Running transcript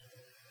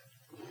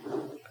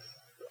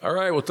All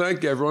right. Well,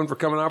 thank you, everyone, for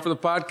coming out for the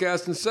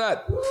podcast and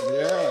set.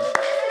 Yeah.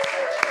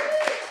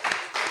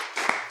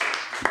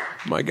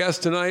 My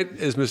guest tonight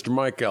is Mr.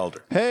 Mike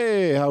Elder.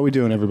 Hey, how we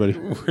doing, everybody?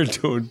 We're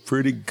doing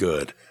pretty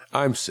good.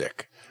 I'm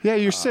sick. Yeah,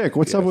 you're sick.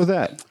 What's up with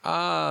that?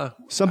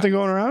 Something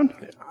going around?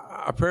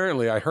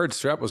 Apparently, I heard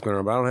strep was going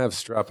on, but I don't have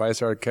strep. I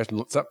started catching,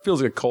 it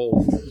feels like a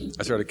cold.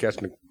 I started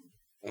catching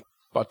it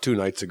about 2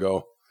 nights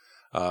ago.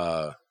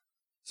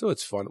 So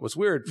it's fun. What's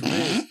weird for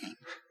me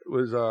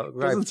was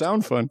Doesn't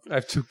sound fun. I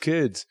have 2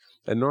 kids,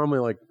 and normally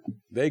like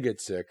they get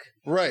sick,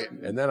 Right.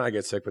 and then I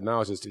get sick. But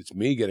now it's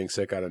me getting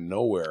sick out of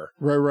nowhere.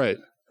 Right.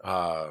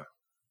 So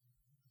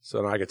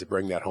now I get to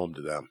bring that home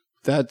to them.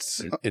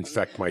 That's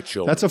Infect my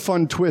children. a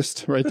fun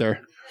twist right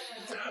there.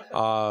 You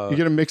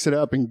got to mix it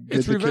up and get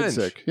It's the revenge. kids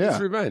sick. Yeah. It's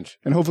revenge.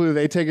 And hopefully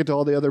they take it to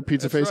all the other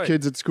pizza face right.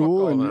 kids at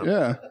school. Fuck all And them.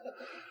 yeah.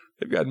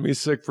 They've gotten me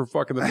sick for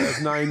fucking the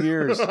past 9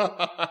 years.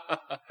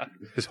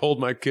 Just hold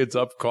my kids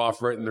up,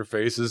 cough right in their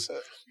faces.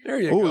 There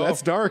you Oh, go.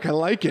 that's dark. I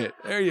like it.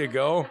 There you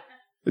go.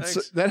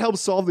 Thanks. That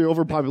helps solve the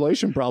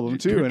overpopulation problem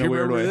too, Do in a you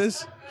weird remember way.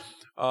 this?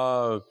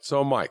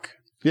 So, Mike,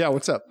 Yeah,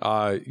 what's up?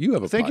 you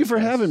have a Thank you for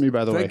podcast. having me,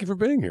 by the way. Thank you for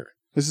being here.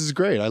 This is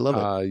great. I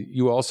love it.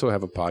 You also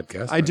have a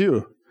podcast. I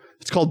do.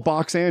 It's called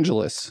Box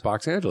Angeles.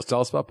 Box Angeles.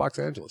 Tell us about Box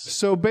Angeles.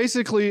 So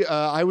basically,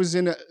 I was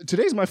in.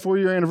 Today's my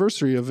 4-year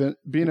anniversary of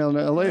being in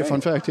LA.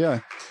 Fun fact, yeah.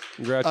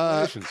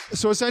 Congratulations.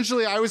 So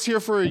essentially, I was here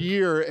for a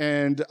year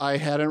and I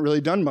hadn't really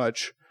done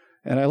much.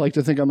 And I like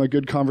to think I'm a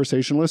good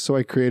conversationalist, so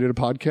I created a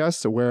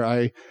podcast where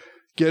I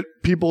get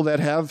people that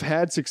have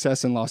had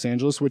success in Los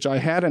Angeles, which I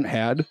hadn't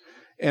had.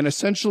 And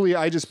essentially,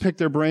 I just pick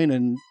their brain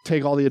and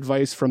take all the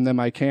advice from them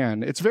I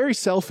can. It's very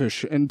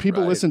selfish, and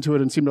people Right. listen to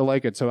it and seem to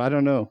like it. So I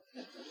don't know.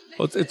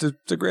 Well, it's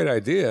a great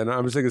idea, and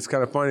I'm just thinking it's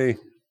kind of funny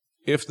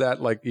if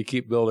that, like, you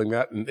keep building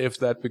that, and if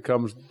that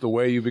becomes the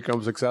way you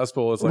become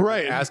successful. It's like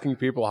Right. asking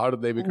people how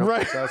did they become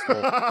successful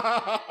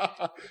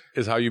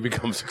is how you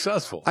become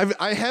successful.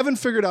 I haven't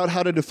figured out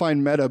how to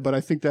define meta, but I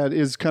think that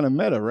is kind of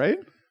meta, right?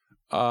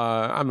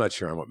 I'm not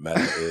sure on what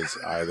meta is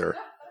either.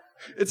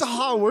 It's a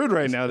hot word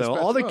right now, though.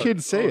 All the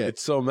kids say it.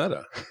 It's so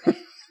meta.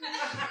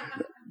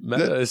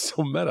 Meta is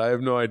so meta. I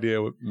have no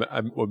idea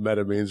what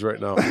meta means right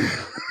now.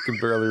 I can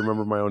barely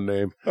remember my own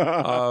name.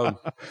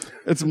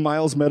 It's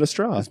Miles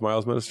Metastroth. It's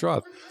Miles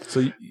Metastroth.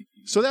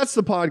 So that's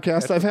the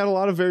podcast. I've had a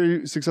lot of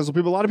very successful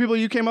people. A lot of people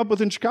you came up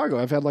with in Chicago.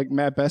 I've had like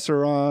Matt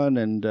Besser on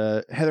and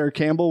Heather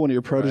Campbell, one of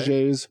your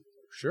proteges.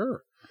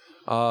 Sure.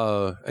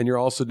 And you're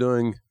also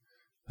doing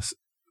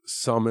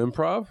some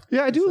improv?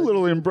 Yeah, I do a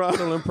little improv.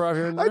 A little improv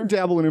here and I there?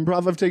 dabble in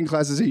improv. I've taken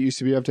classes at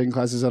UCB. I've taken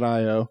classes at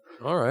IO.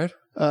 All right.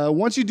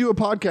 Once you do a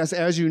podcast,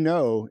 as you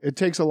know, it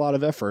takes a lot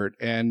of effort,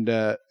 and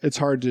it's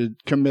hard to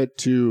commit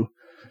to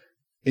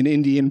an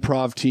indie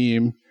improv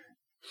team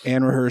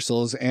and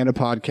rehearsals and a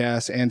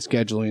podcast and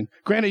scheduling.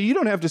 Granted, you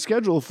don't have to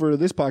schedule for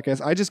this podcast.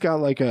 I just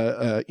got like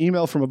a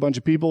email from a bunch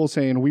of people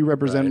saying we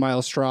represent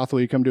Miles Stroth. Will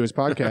you come to his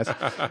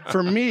podcast?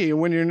 For me,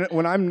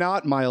 when I'm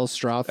not Miles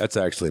Stroth, That's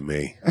actually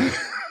me.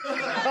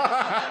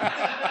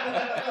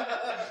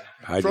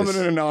 from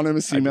an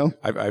anonymous email.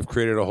 I've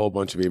created a whole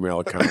bunch of email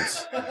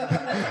accounts.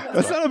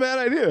 That's not a bad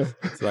idea.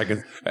 So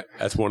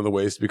that's one of the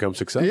ways to become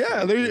successful.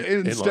 Yeah,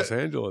 in Los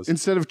Angeles.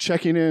 Instead of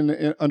checking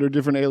in under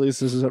different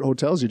aliases at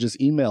hotels, you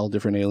just email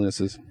different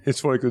aliases. It's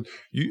funny because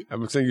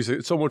I'm saying you say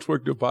it's so much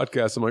work to do a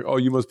podcast. I'm like, oh,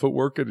 you must put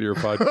work into your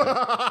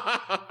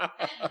podcast.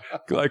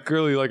 Like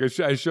clearly, like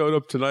I showed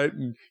up tonight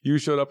and you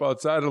showed up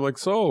outside. And I'm like,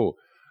 so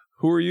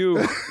who are you?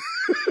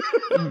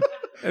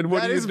 And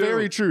what That do you is do?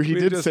 very true. He We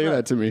did just say met.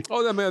 that to me.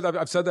 Oh, that man!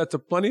 I've said that to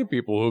plenty of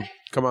people who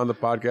come on the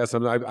podcast.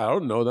 I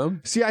don't know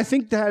them. See, I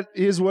think that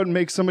is what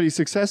makes somebody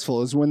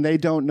successful is when they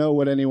don't know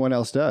what anyone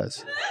else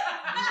does.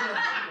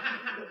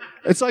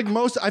 It's like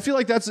I feel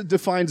like that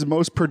defines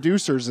most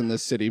producers in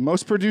this city.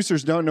 Most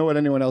producers don't know what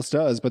anyone else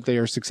does, but they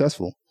are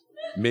successful.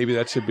 Maybe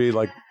that should be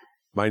like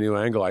my new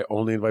angle. I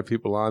only invite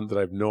people on that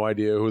I have no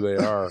idea who they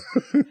are.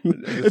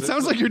 It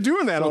sounds like you're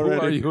doing that So already.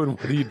 who are you and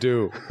what do you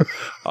do?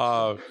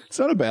 It's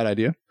not a bad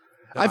idea.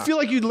 I feel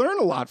like you'd learn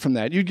a lot from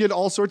that. You'd get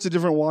all sorts of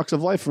different walks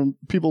of life from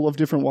people of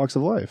different walks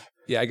of life.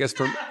 Yeah, I guess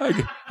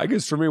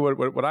for me,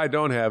 what I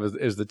don't have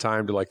is the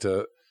time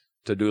to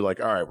do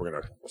like, all right, we're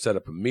gonna set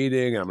up a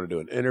meeting. I'm gonna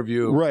do an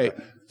interview. Right.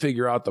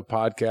 Figure out the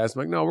podcast. I'm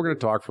like, no, we're gonna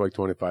talk for like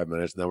 25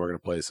 minutes, and then we're gonna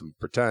play some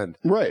pretend.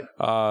 Right.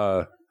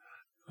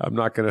 I'm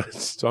not gonna.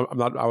 So I'm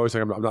not. I always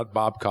think I'm not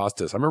Bob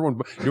Costas. I remember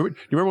when you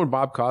remember when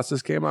Bob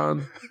Costas came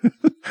on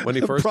when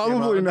he first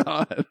Probably came on?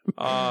 not.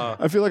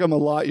 I feel like I'm a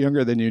lot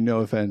younger than you. No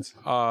offense.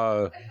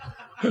 Well,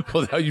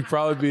 that'd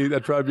probably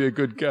be a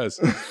good guess.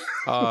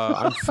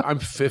 I'm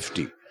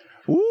 50.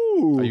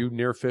 Ooh. Are you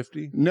near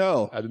 50?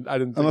 No. I didn't.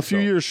 I'm a think few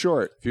so. years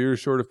short. A few years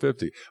short of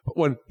 50. But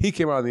when he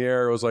came on the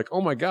air, it was like, oh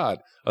my God,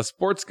 a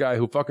sports guy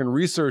who fucking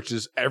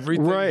researches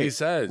everything he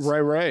says.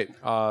 Right.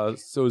 So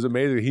it was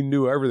amazing. He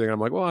knew everything. I'm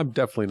like, well, I'm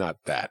definitely not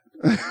that.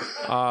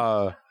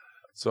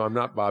 So I'm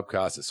not Bob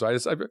Costas. So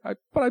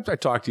I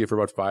talked to you for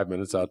about 5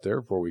 minutes out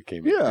there before we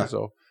came in. Yeah.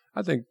 So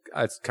I think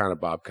that's kind of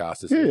Bob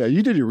Costas. Yeah.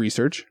 You did your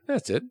research.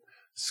 That's it.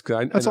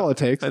 That's all it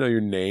takes. I know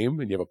your name,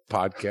 and you have a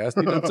podcast.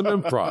 You've done some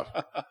improv.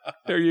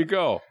 There you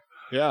go.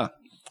 Yeah.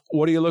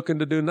 What are you looking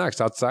to do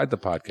next outside the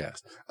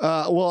podcast?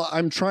 Well,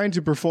 I'm trying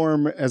to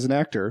perform as an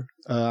actor.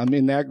 I'm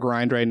in that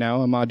grind right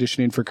now. I'm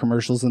auditioning for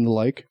commercials and the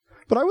like.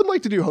 But I would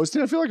like to do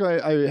hosting. I feel like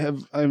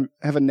I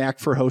have a knack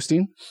for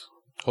hosting.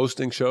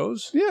 Hosting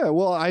shows? Yeah.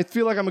 Well, I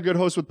feel like I'm a good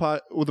host with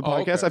the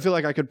podcast. Okay. I feel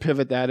like I could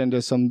pivot that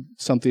into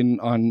something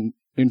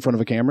in front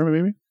of a camera,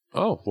 maybe.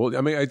 Oh, well,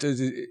 I mean,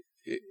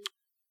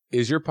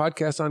 is your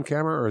podcast on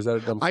camera, or is that a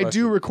dumb question? I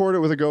do record it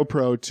with a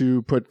GoPro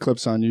to put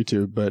clips on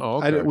YouTube,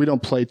 but we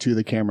don't play to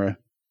the camera.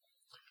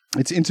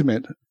 It's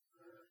intimate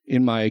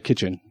in my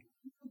kitchen.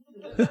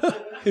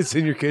 It's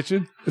in your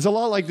kitchen? It's a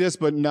lot like this,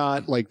 but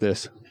not like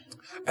this.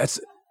 That's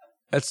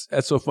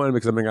so funny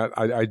because I mean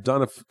I've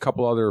done a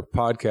couple other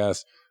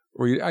podcasts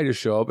where I just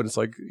show up and it's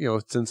like, you know,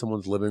 it's in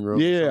someone's living room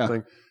or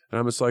something, and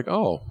I'm just like,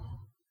 oh,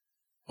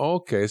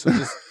 okay, so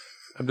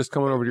I'm just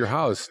coming over to your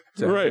house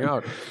to hang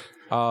out.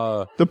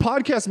 The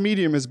podcast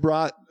medium has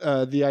brought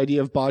the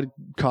idea of Bob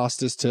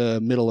Costas to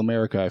middle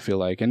America, I feel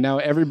like. And now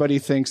everybody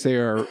thinks they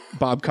are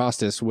Bob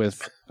Costas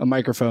with a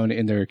microphone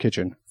in their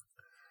kitchen.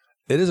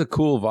 It is a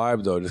cool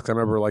vibe, though. Just 'cause I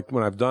remember, like,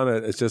 when I've done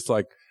it, it's just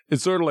like,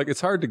 it's sort of like,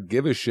 it's hard to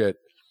give a shit.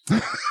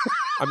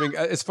 I mean,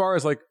 as far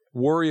as like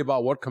worry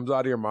about what comes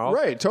out of your mouth.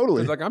 Right,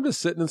 totally. It's like, I'm just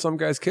sitting in some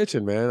guy's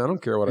kitchen, man. I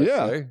don't care what I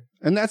say.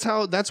 And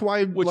that's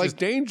why. Which is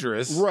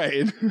dangerous.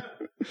 Right.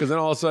 Because then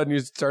all of a sudden you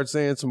start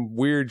saying some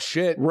weird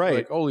shit. Right.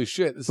 Like, holy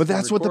shit. But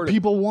that's what the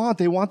people want.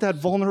 They want that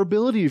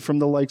vulnerability from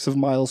the likes of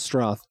Miles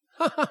Stroth.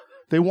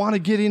 They want to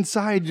get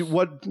inside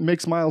what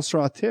makes Miles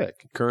Stroth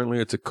tick. Currently,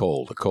 it's a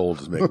cold. A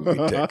cold is making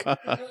me tick.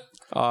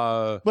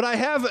 But I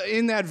have,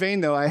 in that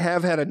vein, though, I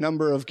have had a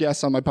number of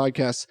guests on my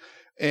podcast.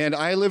 And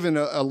I live in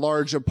a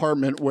large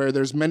apartment where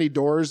there's many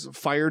doors,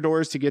 fire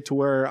doors to get to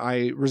where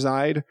I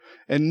reside.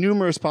 And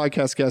numerous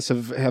podcast guests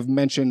have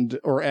mentioned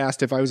or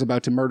asked if I was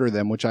about to murder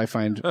them, which I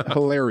find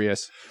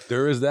hilarious.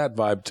 There is that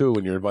vibe, too,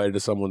 when you're invited to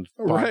someone's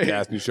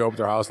podcast and you show up at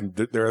their house and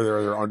they're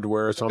their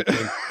underwear or something.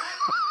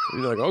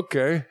 You're like,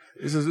 okay.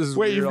 This is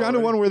Wait, you've gone to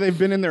one where they've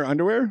been in their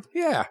underwear?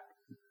 Yeah.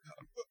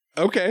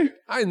 Okay.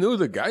 I knew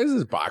the guys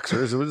as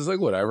boxers. It was just like,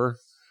 whatever.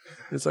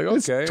 It's like,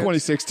 okay. It's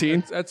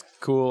 2016. That's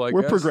cool, I guess.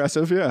 We're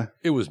progressive, yeah.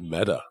 It was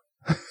meta.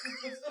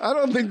 I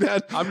don't think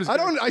that.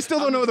 I still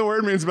don't know what the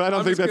word means, but I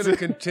don't think that's going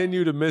to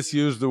continue to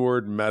misuse the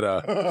word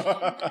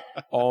meta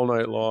all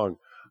night long.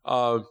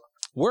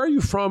 Where are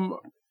you from?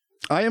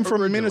 I am from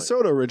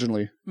Minnesota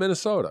originally.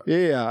 Minnesota.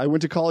 Yeah. I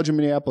went to college in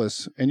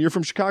Minneapolis. And you're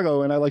from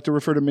Chicago, and I like to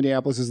refer to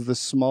Minneapolis as the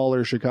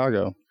smaller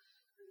Chicago.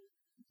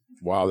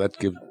 Wow, that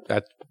gives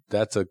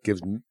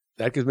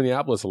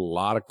Minneapolis a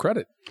lot of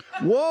credit.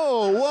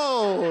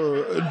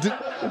 Whoa.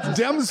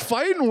 Dem's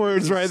fighting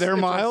words right there,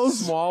 Miles.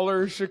 It's a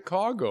smaller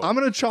Chicago. I'm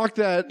going to chalk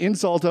that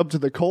insult up to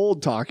the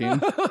cold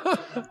talking.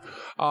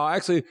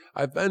 Actually,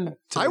 I've been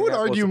to I would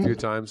Minneapolis argue a few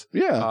times.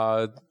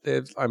 Yeah.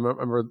 I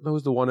remember there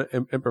was the one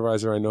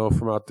improviser I know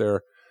from out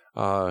there.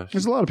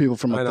 There's a lot of people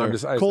from up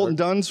there. Colton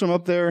Dunn's from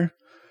up there.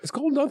 Is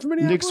Colton Dunn from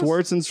Minneapolis? Nick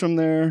Swartzen's from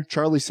there.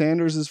 Charlie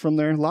Sanders is from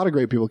there. A lot of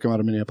great people come out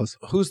of Minneapolis.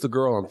 Who's the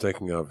girl I'm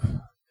thinking of?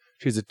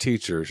 She's a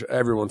teacher.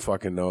 Everyone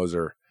fucking knows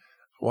her.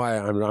 Why?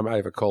 I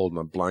have a cold and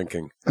I'm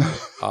blanking.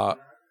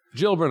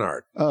 Jill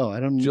Bernard. Oh, I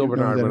don't know. Jill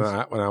Bernard,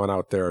 when I went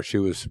out there, she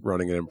was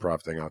running an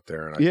improv thing out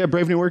there. And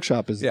Brave New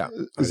Workshop is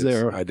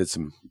there. I did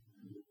some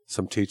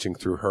teaching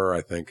through her,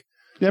 I think.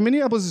 Yeah,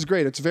 Minneapolis is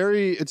great. It's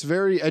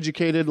very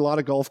educated, a lot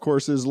of golf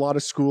courses, a lot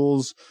of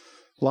schools,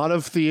 a lot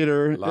of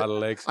theater. A lot of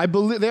lakes. I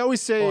believe they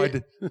always say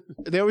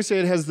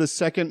it has the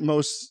second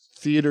most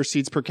theater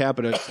seats per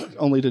capita,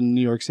 only to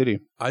New York City.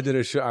 I did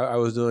a show. I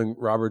was doing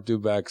Robert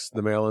Dubek's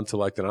The Male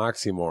Intellect and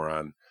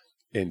Oxymoron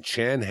in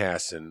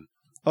Chanhassen.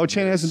 Oh,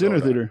 Chanhassen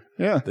Dinner Theater.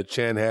 Yeah. The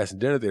Chanhassen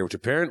Dinner Theater, which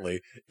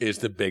apparently is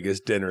the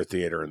biggest dinner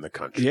theater in the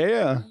country.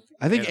 Yeah.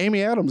 I think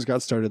Amy Adams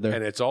got started there.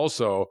 And it's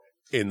also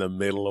in the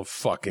middle of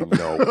fucking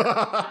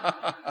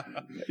nowhere.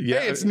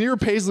 Hey, it's near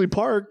Paisley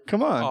Park.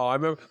 Come on. Oh, I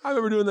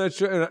remember doing that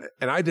show,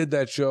 and I did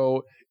that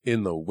show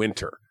in the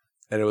winter.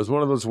 And it was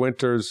one of those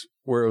winters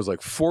where it was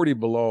like 40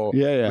 below.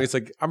 Yeah. I mean, it's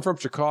like, I'm from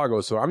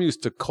Chicago, so I'm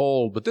used to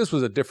cold, but this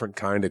was a different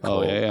kind of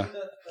cold. Oh, yeah.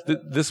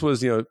 This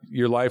was,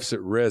 your life's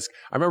at risk.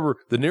 I remember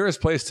the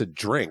nearest place to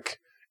drink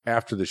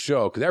after the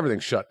show, because everything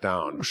shut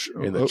down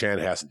in the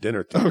Chanhassen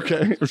Dinner Theater.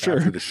 Okay, sure.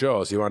 After the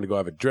show, so you wanted to go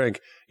have a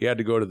drink, you had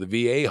to go to the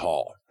VA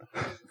Hall.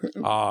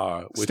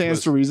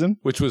 Stands to reason.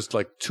 Which was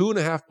like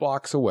 2.5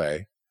 blocks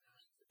away.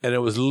 And it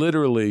was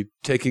literally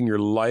taking your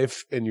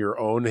life in your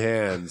own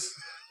hands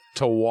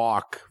to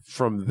walk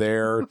from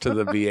there to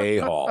the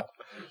VA Hall.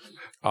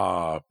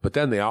 But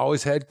then they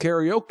always had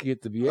karaoke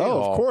at the VA Hall.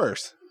 Oh, of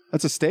course.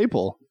 That's a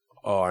staple.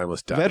 Oh, I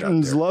almost died.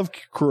 Veterans love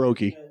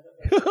karaoke.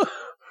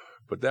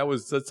 But I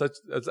always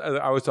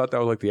thought that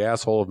was like the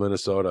asshole of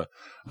Minnesota.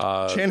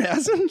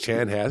 Chanhassen?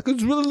 Chanhassen.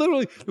 Because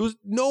literally, it was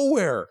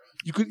nowhere.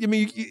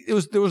 There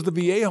was the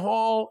VA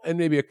Hall and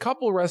maybe a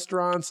couple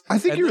restaurants. I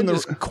think you're in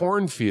the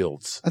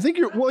cornfields. I think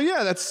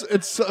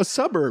it's a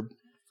suburb.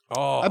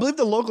 Oh. I believe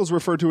the locals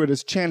refer to it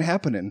as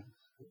Chanhappening.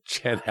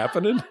 chant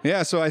happening?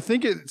 Yeah, so I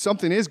think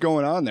something is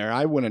going on there.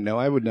 I wouldn't know.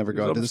 I would never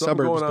go into the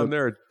Something suburbs. going on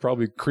there. It's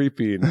probably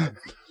creepy and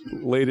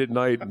late at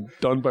night and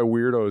done by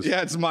weirdos.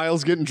 Yeah, it's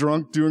Miles getting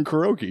drunk doing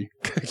karaoke.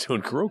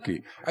 Doing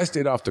karaoke. I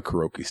stayed off the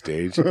karaoke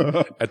stage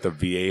at the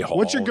VA hall.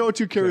 What's your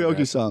go-to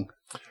karaoke song?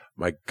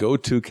 My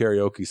go-to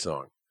karaoke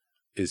song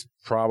is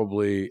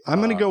probably... I'm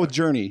going to go with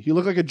Journey. You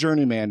look like a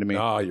journeyman to me.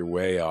 Oh, you're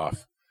way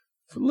off.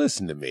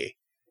 Listen to me.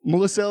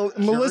 Melissa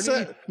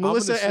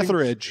sing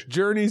Etheridge.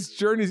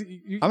 Journey's.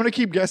 I'm going to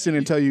keep guessing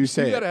until you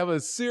say You got to have a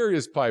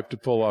serious pipe to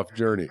pull off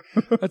Journey.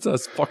 That's a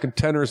fucking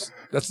tenor.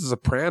 That's a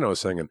soprano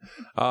singing.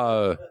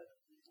 My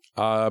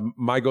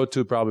go-to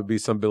would probably be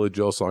some Billy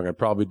Joel song. I'd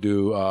probably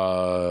do...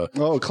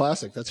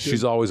 classic. That's good.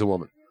 She's Always a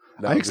Woman.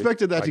 I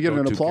expected that to get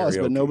an applause,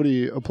 but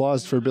nobody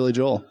applauded for Billy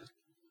Joel.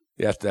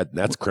 Yeah,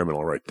 that's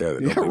criminal right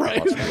there. Yeah,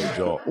 right. Billy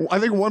Joel. I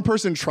think one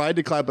person tried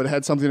to clap but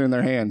had something in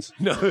their hands.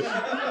 No.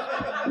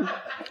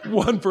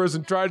 One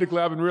person tried to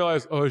clap and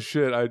realized, oh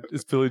shit,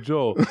 it's Billy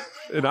Joel,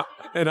 and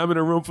I'm in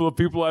a room full of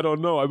people I don't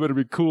know. I better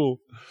be cool.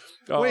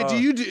 Wait,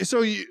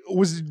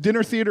 was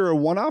dinner theater a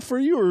one-off for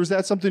you, or was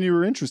that something you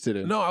were interested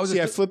in? No, I was.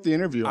 I flipped the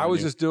interview. I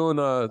was doing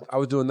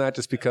that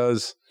just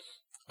because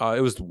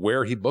it was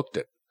where he booked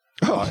it.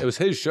 It was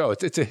his show.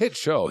 It's a hit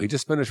show. He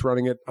just finished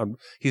running it.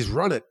 He's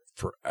run it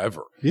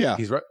forever. Yeah,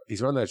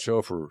 he's run that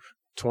show for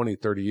 20,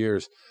 30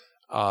 years.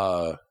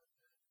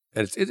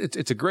 And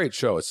it's a great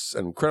show. It's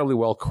an incredibly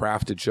well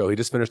crafted show. He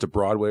just finished an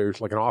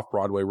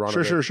off-Broadway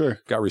run. Sure.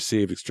 Got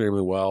received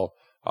extremely well.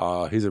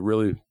 He's a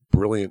really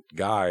brilliant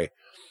guy.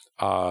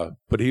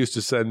 But he used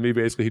to send me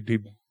basically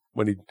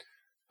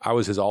I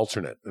was his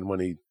alternate, and when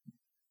he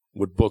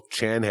would book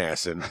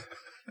Chanhassen,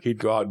 he'd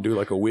go out and do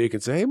like a week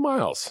and say, "Hey,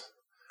 Miles,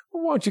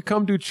 why don't you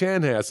come do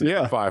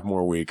Chanhassen for 5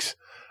 more weeks?"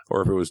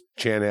 Or if it was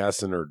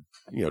Chanhassen or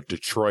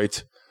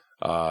Detroit.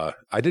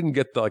 I didn't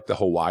get the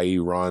Hawaii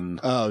run.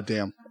 Oh,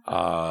 damn.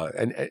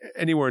 And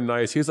anywhere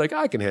nice. He's like,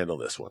 I can handle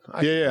this one.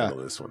 I can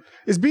handle this one.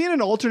 Is being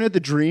an alternate the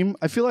dream?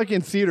 I feel like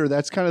in theater,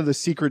 that's kind of the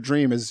secret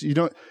dream is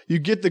you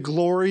get the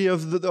glory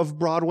of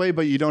Broadway,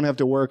 but you don't have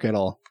to work at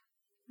all.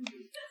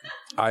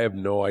 I have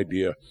no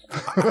idea.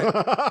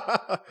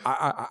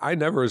 I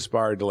never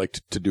aspired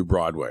to do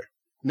Broadway.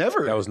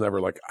 Never. That was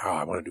never like,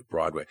 I want to do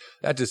Broadway.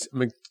 That just,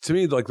 to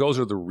me, those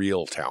are the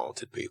real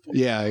talented people.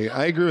 Yeah,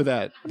 I agree with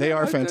that. They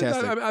are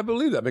fantastic. I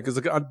believe that because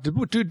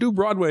to do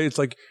Broadway, it's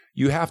like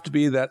you have to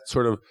be that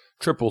sort of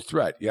triple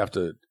threat. You have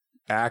to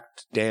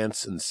act,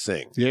 dance, and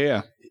sing.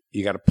 Yeah.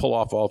 You got to pull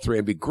off all 3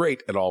 and be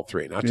great at all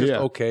 3. Not just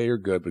okay or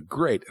good, but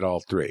great at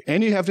all 3.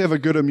 And you have to have a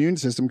good immune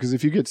system because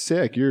if you get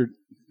sick, you're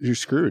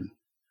screwed.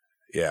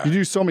 Yeah. You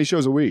do so many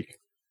shows a week.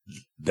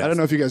 I don't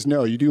know if you guys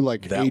know, you do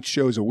 8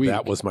 shows a week.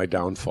 That was my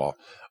downfall.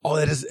 Oh,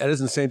 that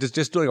is insane.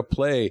 Just doing a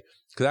play.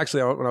 Because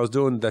actually, when I was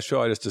doing that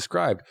show I just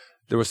described,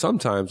 there were some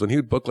times when he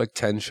would book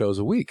 10 shows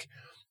a week.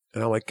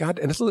 And I'm like, God,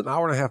 and it's an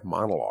hour and a half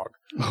monologue.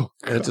 Oh,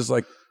 God. And it's just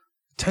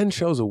 10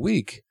 shows a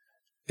week.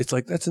 It's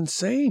that's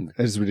insane.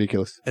 That is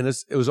ridiculous. And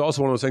it was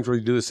also one of those things where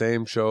you do the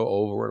same show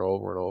over and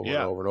over and over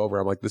and over and over.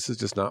 I'm like, this is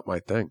just not my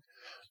thing.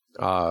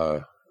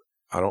 I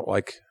don't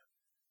like...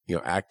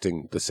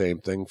 acting the same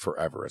thing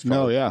forever. It's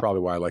probably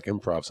why I like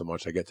improv so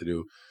much. I get to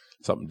do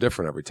something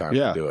different every time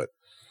I do it.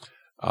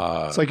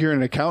 It's like you're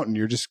an accountant.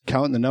 You're just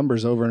counting the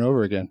numbers over and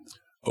over again.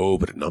 Oh,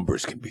 but the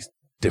numbers can be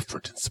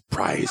different and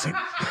surprising.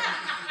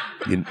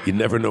 You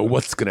never know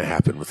what's going to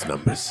happen with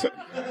numbers.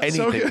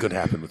 Anything could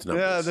happen with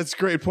numbers. Yeah, that's a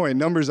great point.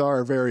 Numbers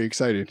are very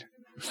exciting.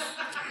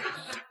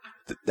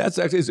 That's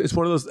actually, it's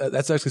one of those,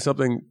 that's actually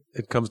something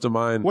that comes to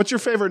mind. What's your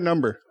favorite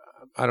number?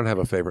 I don't have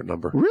a favorite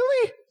number.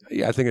 Really?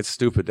 Yeah, I think it's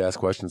stupid to ask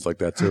questions like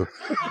that too.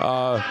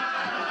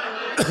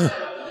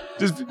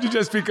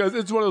 Just because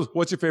it's one of those,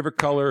 what's your favorite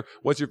color?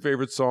 What's your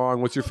favorite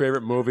song? What's your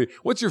favorite movie?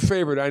 What's your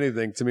favorite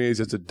anything? To me, is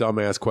it's a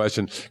dumbass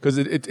question because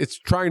it's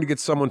trying to get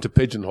someone to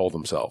pigeonhole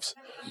themselves.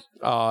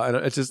 And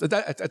it's just,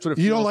 that's what it feels like.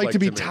 You don't like to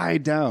be me.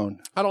 tied down.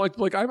 I don't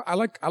like I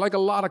like a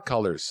lot of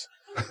colors.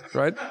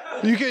 Right?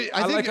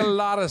 I like a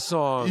lot of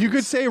songs. You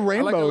could say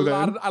rainbow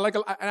then. I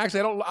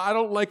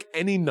don't like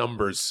any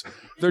numbers.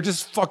 They're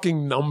just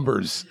fucking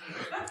numbers.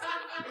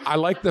 I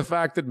like the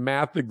fact that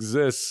math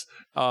exists.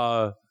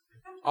 That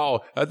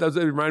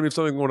reminded me of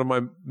something one of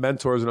my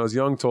mentors when I was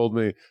young told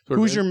me.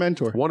 Who's your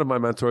mentor? One of my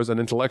mentors, an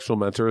intellectual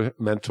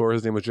mentor.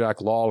 His name was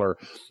Jack Lawler.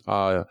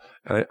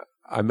 And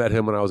I met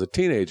him when I was a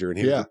teenager, and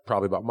he was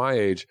probably about my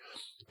age.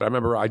 But I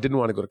remember I didn't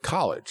want to go to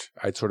college.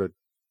 I'd sort of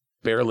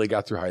barely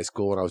got through high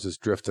school, and I was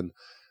just drifting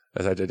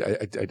as I did.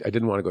 I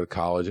didn't want to go to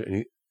college,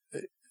 and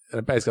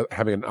I basically got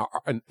having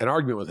an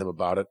argument with him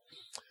about it.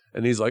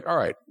 And he's like, all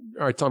right,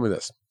 tell me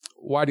this.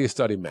 Why do you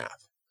study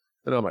math?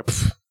 And I'm like,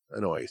 I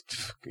know,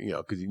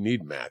 because you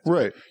need math.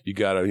 Right. You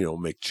got to,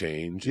 make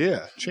change.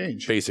 Yeah,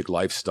 change. Basic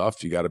life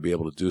stuff. You got to be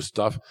able to do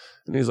stuff.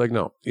 And he's like,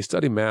 no, you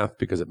study math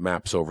because it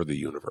maps over the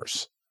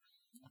universe.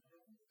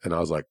 And I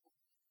was like,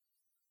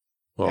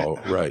 oh,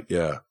 right,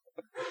 yeah.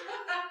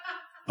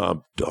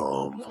 I'm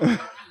dumb.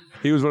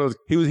 He was one of those,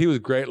 he was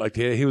great. Like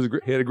he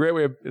had a great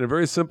way of, in a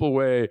very simple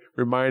way,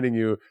 reminding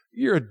you,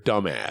 you're a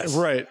dumbass.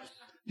 Right.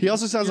 He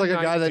also sounds like a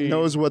guy that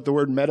knows what the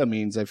word meta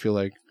means, I feel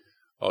like.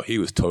 Oh, he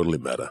was totally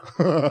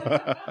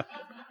meta.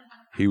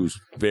 He was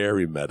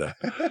very meta.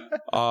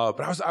 But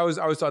I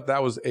always thought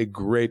that was a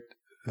great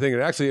thing.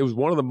 And actually, it was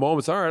one of the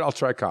moments, all right, I'll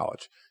try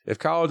college. If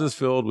college is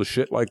filled with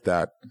shit like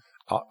that,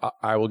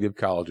 I will give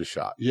college a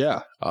shot.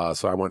 Yeah.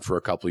 So I went for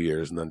a couple of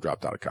years and then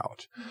dropped out of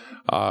college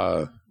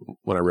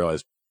when I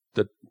realized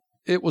that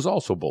it was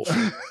also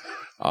bullshit.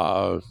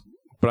 But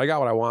I got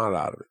what I wanted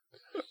out of it.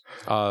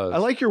 I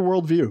like your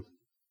worldview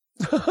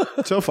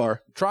so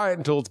far. Try it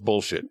until it's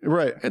bullshit.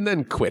 Right. And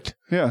then quit.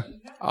 Yeah.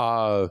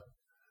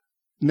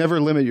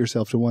 Never limit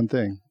yourself to one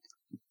thing.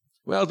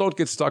 Well, don't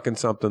get stuck in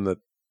something that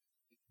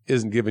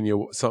isn't giving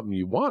you something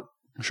you want.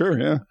 Sure,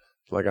 yeah.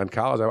 Like on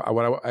college,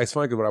 it's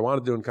funny because what I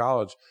wanted to do in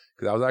college,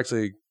 because I was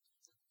actually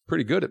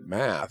pretty good at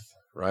math,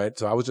 right?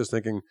 So I was just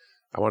thinking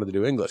I wanted to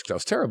do English because I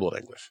was terrible at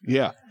English.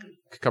 Yeah.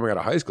 Coming out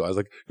of high school, I was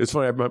like, it's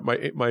funny.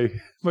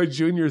 My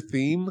junior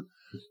theme,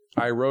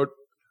 I wrote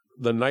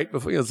the night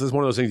before. This is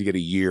one of those things you get a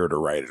year to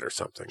write it or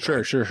something. Sure,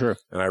 right? sure.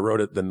 And I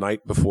wrote it the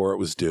night before it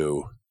was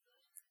due.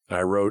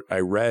 I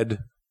read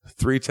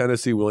 3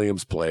 Tennessee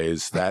Williams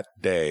plays that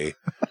day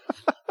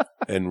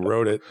and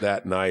wrote it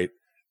that night.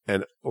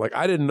 And like,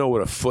 I didn't know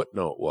what a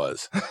footnote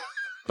was,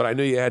 but I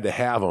knew you had to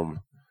have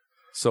them.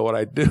 So what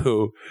I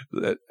do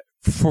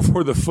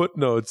for the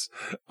footnotes,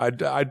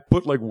 I'd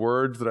put like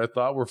words that I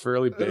thought were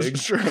fairly big.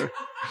 Sure.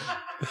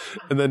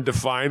 And then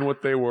define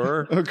what they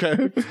were.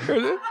 Okay.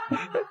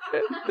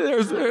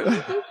 There's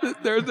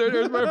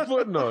my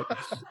footnote.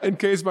 In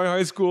case my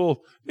high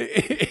school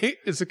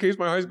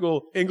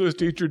English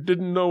teacher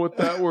didn't know what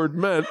that word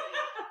meant,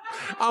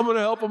 I'm going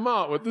to help him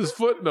out with this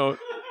footnote.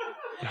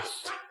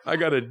 I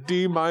got a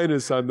D- on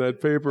that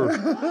paper.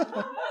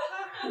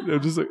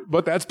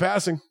 But that's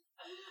passing.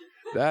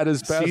 That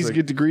is passing. C's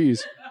get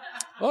degrees.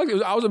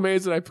 Well, I was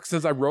amazed that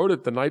since I wrote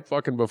it the night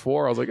fucking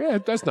before, I was like,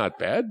 that's not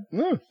bad.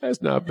 No.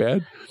 That's not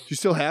bad. Do you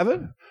still have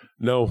it?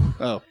 No.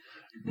 Oh.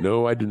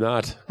 No, I do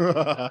not.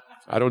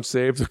 I don't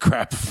save the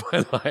crap of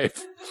my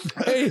life.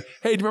 Hey,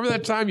 do you remember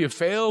that time you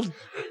failed?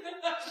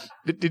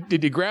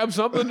 Did you grab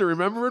something to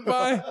remember it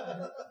by?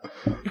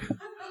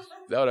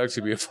 That would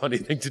actually be a funny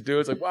thing to do.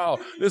 It's like, wow,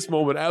 this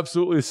moment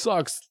absolutely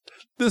sucks.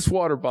 This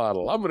water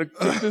bottle. I'm going to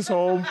take this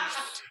home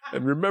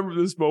and remember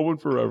this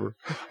moment forever.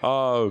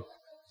 How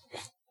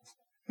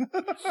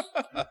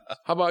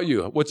about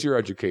you? What's your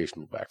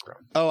educational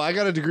background? Oh, I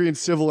got a degree in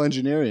civil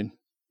engineering.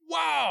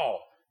 Wow.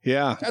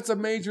 Yeah. That's a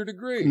major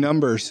degree.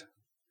 Numbers.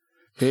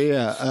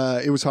 Yeah.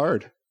 It was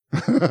hard.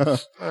 I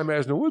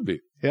imagine it would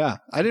be. Yeah.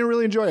 I didn't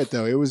really enjoy it,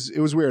 though. It was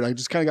weird. I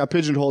just kind of got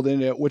pigeonholed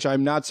in it, which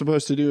I'm not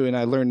supposed to do, and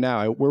I learned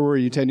now. Where were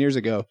you 10 years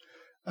ago?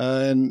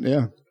 And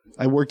yeah,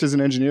 I worked as an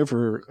engineer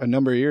for a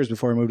number of years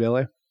before I moved to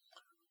LA.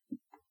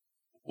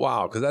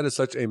 Wow, because that is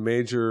such a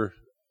major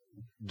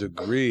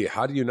degree.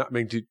 How do you not? I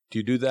mean, do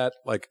you do that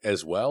like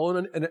as well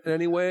in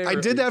any way? I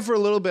did that for a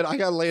little bit. I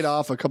got laid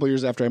off a couple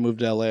years after I moved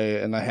to LA,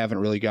 and I haven't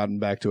really gotten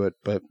back to it.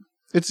 But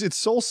it's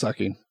soul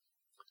sucking.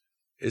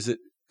 Is it?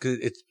 Because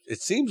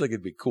it seems like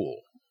it'd be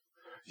cool.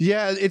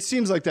 Yeah, it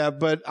seems like that.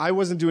 But I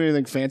wasn't doing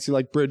anything fancy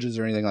like bridges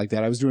or anything like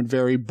that. I was doing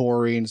very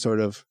boring sort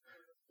of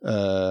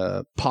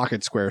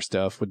pocket square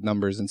stuff with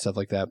numbers and stuff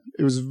like that.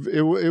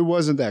 It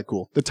wasn't that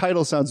cool. The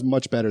title sounds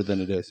much better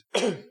than it is.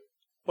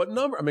 But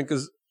I mean,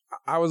 because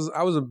I was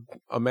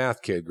a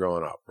math kid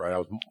growing up, right? I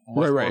was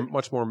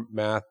much more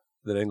math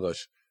than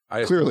English.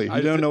 Clearly,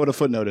 you don't know what a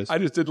footnote is. I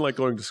just didn't like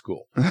going to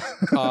school,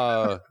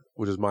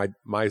 which is my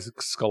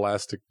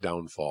scholastic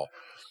downfall.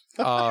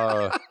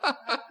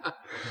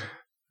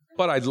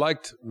 But I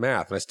liked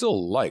math, and I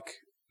still like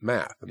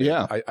math. I mean,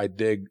 yeah, I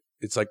dig.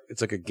 It's like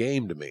a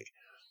game to me.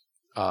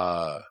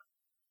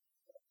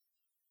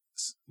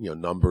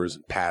 Numbers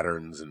and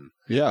patterns, and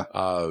yeah.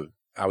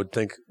 I would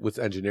think with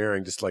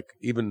engineering, just like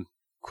even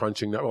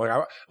crunching,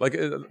 like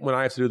when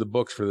I have to do the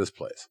books for this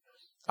place,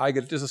 I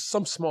get just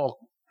some small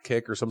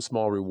kick or some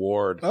small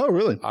reward. Oh,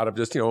 really? Out of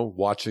just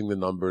watching the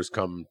numbers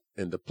come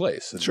into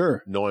place, and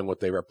sure, knowing what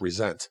they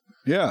represent.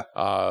 Yeah.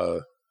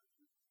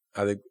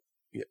 I think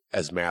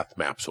as math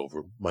maps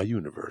over my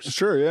universe.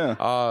 Sure,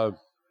 yeah.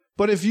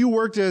 But if you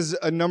worked as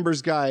a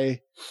numbers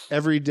guy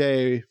every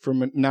day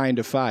from 9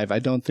 to 5, I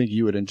don't think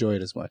you would enjoy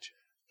it as much.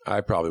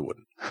 I probably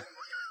wouldn't.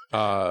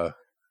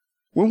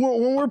 When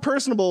we're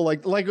personable,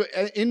 like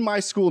in my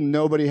school,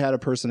 nobody had a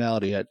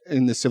personality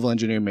in the civil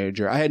engineering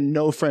major. I had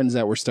no friends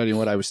that were studying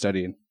what I was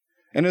studying.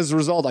 And as a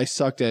result, I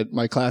sucked at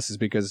my classes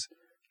because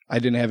I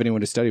didn't have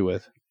anyone to study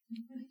with.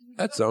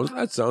 That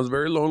sounds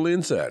very lonely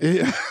and sad.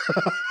 Yeah.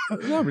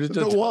 No,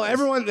 well,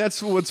 everyone,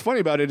 that's what's funny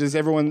about it is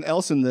everyone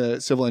else in the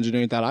civil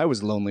engineering thought I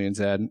was lonely and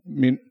sad. I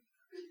mean,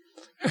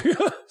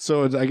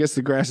 so I guess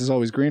the grass is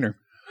always greener.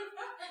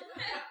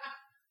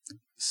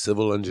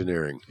 Civil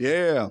engineering.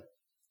 Yeah.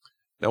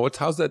 Now,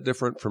 how's that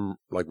different from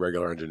like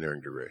regular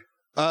engineering degree?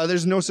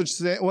 There's no such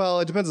thing. Well,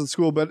 it depends on the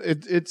school, but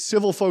it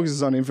civil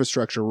focuses on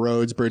infrastructure,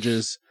 roads,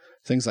 bridges,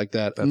 things like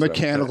that. That's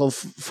mechanical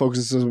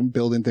focuses on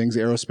building things.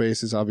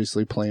 Aerospace is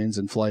obviously planes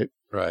and flight.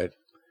 Right.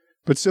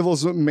 But civil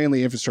is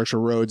mainly infrastructure,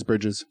 roads,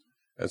 bridges.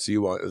 And so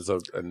you want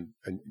and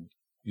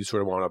you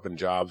sort of wound up in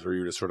jobs where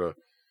you're just sort of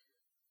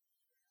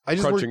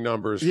crunching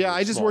numbers. Yeah,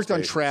 I just worked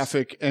stations. on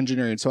traffic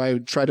engineering, so I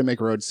tried to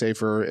make roads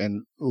safer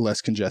and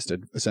less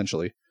congested.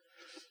 Essentially,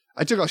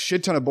 I took a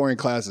shit ton of boring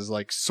classes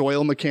like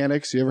soil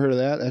mechanics. You ever heard of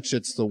that? That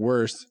shit's the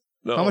worst.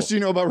 No. How much do you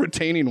know about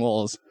retaining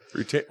walls?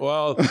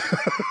 Well,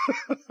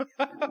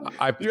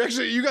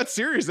 you got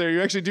serious there.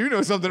 You actually do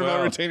know something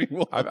about retaining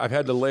walls. I've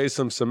had to lay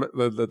some cement.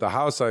 The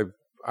house I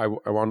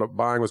wound up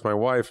buying with my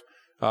wife.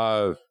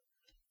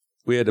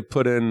 We had to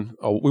put in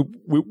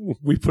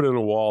we put in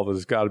a wall that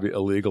has got to be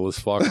illegal as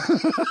fuck.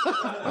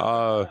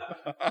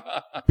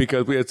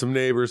 Because we had some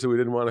neighbors that we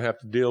didn't want to have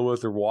to deal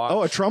with or watch.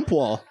 Oh, a Trump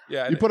wall.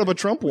 Yeah, you put up a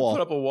Trump wall.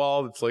 Put up a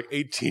wall that's like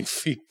 18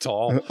 feet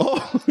tall.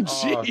 Oh,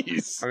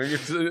 jeez.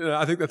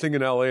 I think the thing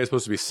in LA is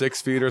supposed to be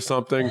 6 feet or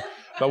something.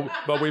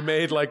 But we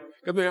made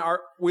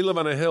we live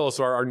on a hill,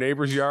 so our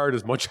neighbor's yard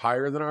is much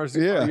higher than our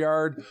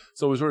yard.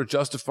 So we're sort of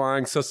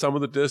justifying some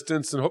of the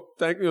distance, and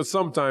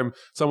sometime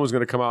someone's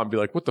going to come out and be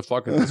like, "What the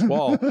fuck is this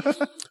wall?"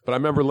 But I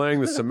remember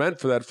laying the cement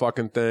for that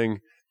fucking thing,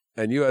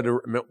 and you had to.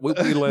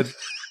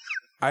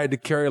 I had to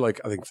carry I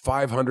think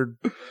 500.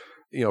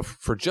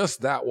 For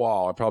just that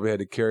wall, I probably had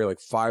to carry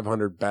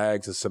 500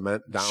 bags of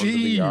cement down to the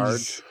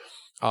yard.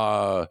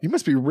 You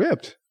must be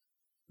ripped.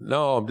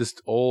 No, I'm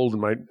just old,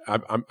 and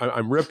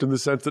I'm ripped in the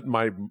sense that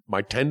my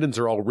tendons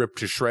are all ripped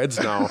to shreds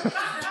now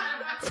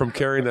from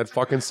carrying that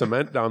fucking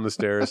cement down the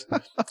stairs.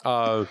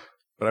 But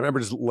I remember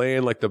just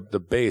laying the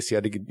base. You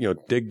had to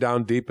dig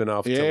down deep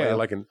enough to lay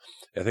I think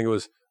it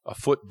was a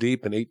foot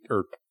deep and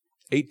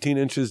 18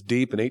 inches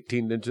deep and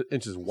 18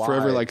 inches wide for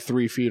every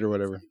 3 feet or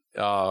whatever.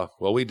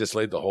 Well, we just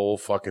laid the whole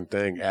fucking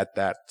thing at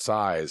that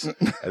size,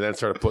 and then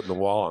started putting the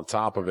wall on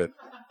top of it.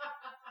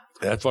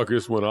 And that fucker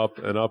just went up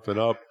and up and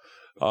up.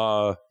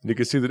 You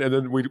could see that, and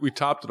then we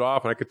topped it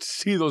off, and I could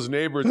see those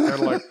neighbors kind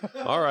of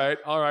all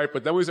right.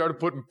 But then we started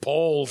putting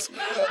poles.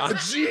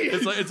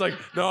 It's like,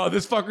 no,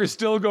 this fucker's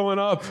still going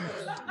up.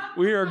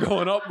 We are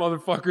going up,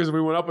 motherfuckers. And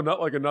we went up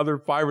another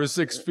 5 or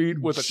 6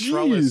 feet with a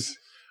trellis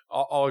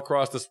all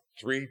across this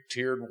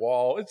 3-tiered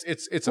wall.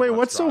 It's wait,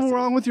 what's so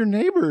wrong with your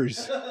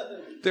neighbors?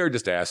 They're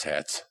just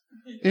asshats.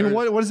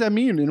 What does that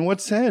mean? In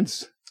what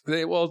sense?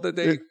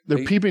 They're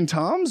peeping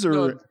Toms,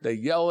 or they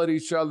yell at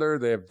each other.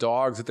 They have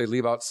dogs that they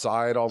leave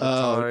outside all the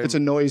time. It's a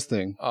noise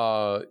thing.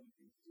 And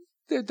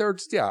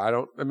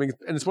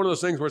it's one of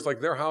those things where it's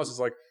their house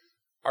is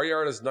our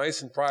yard is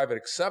nice and private,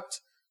 except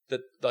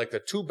that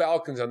the 2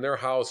 balconies on their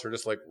house are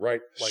just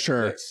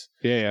this.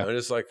 Yeah. And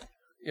it's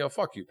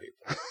fuck you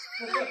people.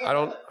 I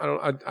don't,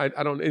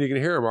 and you can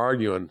hear them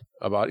arguing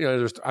about,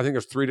 I think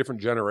there's 3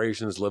 different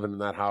generations living in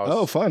that house.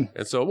 Oh, fun.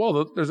 And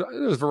so,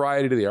 there's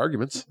variety to the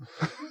arguments.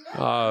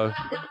 The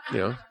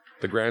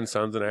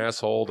grandson's an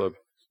asshole. The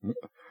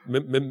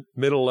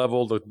middle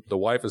level, the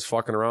wife is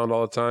fucking around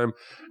all the time.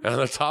 And on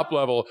the top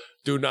level,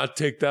 do not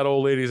take that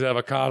old lady's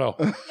avocado.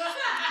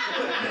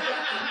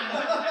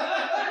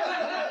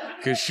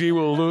 Because she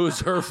will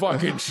lose her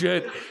fucking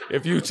shit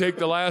if you take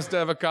the last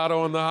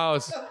avocado in the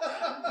house.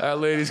 That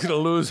lady's going to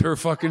lose her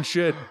fucking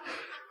shit.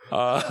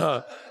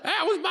 That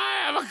was my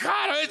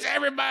avocado. It's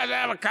everybody's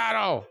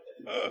avocado.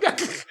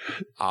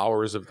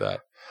 Hours of that.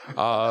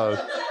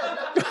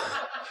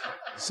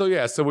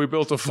 So we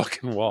built a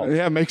fucking wall.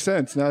 Yeah, it makes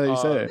sense now that you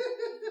say it.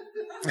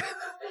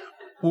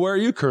 Where are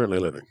you currently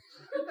living?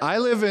 I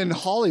live in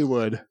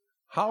Hollywood.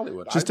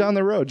 Just down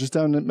the road, just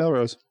down at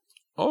Melrose.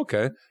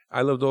 Okay.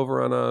 I lived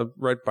over on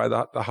right by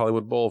the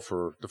Hollywood Bowl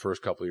for the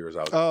first couple of years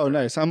out. Oh,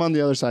 nice. I'm on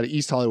the other side of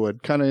East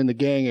Hollywood, kind of in the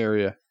gang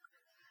area.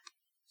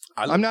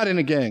 I'm not in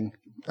a gang.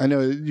 I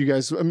know you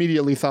guys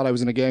immediately thought I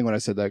was in a gang when I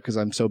said that because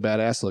I'm so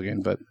badass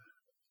looking, but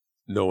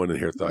no one in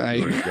here thought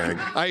you were in a gang.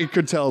 I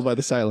could tell by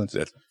the silence.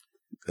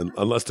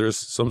 Unless there's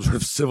some sort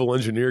of civil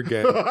engineer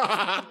gang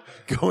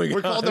going on.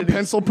 We're called the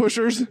pencil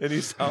pushers in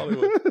East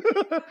Hollywood.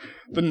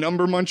 The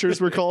number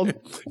munchers we're called.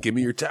 Give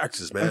me your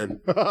taxes,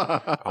 man.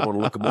 I want to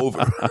look them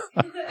over.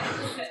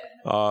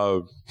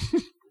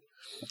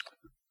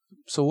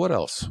 So what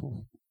else?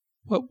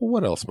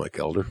 What else, Mike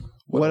Elder?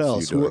 What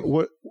else?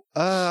 What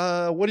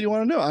do you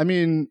want to know? I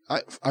mean,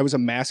 I was a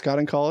mascot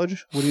in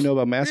college. What do you know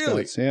about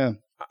mascots? Really? Yeah.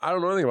 I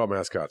don't know anything about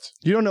mascots.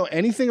 You don't know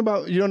anything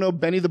about, you don't know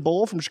Benny the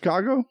Bull from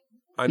Chicago?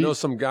 I know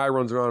some guy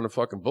runs around in a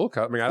fucking bull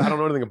cut. I mean, I don't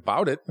know anything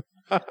about it.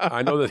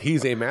 I know that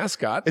he's a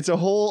mascot. It's a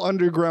whole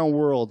underground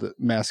world,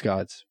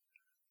 mascots.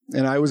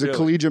 And I was a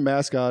collegiate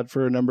mascot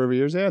for a number of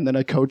years. Yeah, and then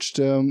I coached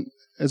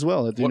as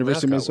well at the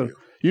University of Minnesota.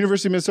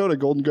 University of Minnesota,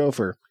 Golden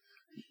Gopher.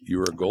 You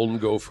were a Golden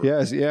Gopher.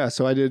 Yes, yeah.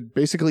 So I did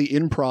basically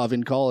improv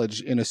in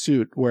college in a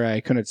suit where I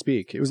couldn't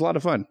speak. It was a lot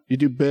of fun. You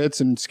do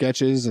bits and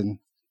sketches and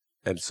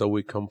so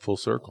we come full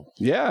circle.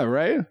 Yeah,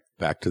 right?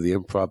 Back to the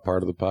improv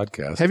part of the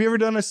podcast. Have you ever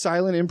done a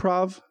silent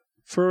improv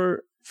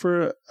for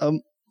a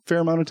fair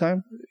amount of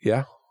time?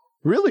 Yeah.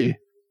 Really?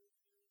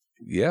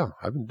 Yeah.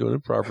 I've been doing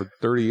improv for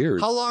 30 years.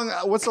 How long?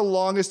 What's the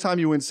longest time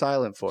you went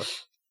silent for?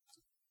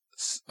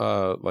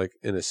 Like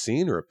in a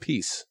scene or a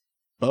piece?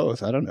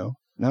 Both. I don't know.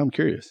 Now I'm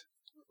curious.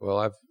 Well,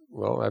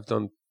 I've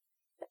done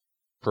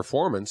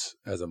performance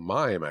as a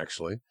mime,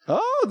 actually.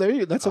 Oh, there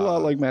you. That's a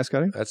lot like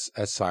mascotting. That's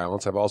as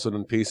silence. I've also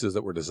done pieces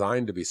that were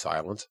designed to be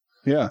silent.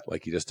 Yeah.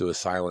 Like you just do a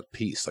silent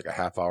piece, like a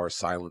half-hour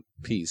silent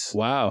piece.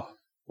 Wow.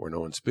 Where no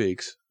one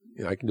speaks.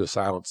 I can do a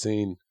silent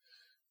scene,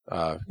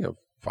 5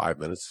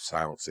 minutes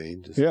silent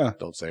scene. Just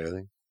don't say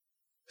anything.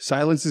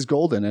 Silence is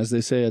golden, as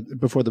they say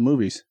before the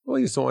movies. Well,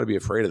 you just don't want to be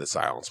afraid of the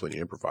silence when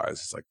you improvise.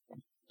 It's like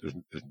there's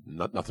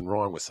nothing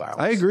wrong with silence.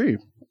 I agree.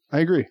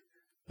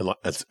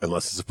 Unless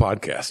it's a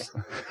podcast.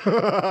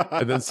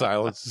 And then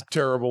silence is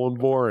terrible and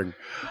boring.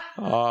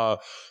 That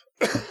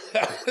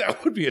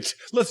would be it.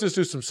 Let's just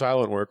do some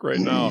silent work right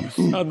now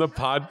on the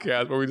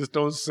podcast where we just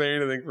don't say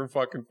anything for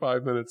fucking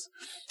 5 minutes.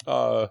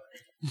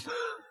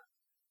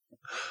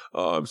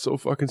 I'm so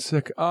fucking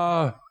sick.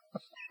 All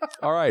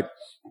right.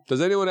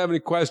 Does anyone have any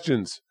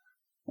questions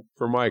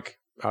for Mike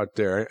out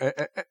there?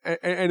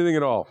 Anything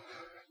at all?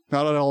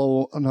 Not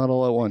all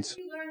at once.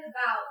 You learned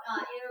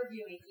about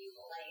interviewing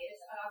people. Like,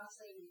 it's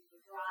obviously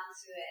you're drawn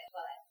to it,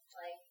 but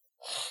like.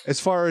 As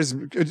far as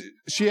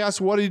she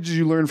asked, what did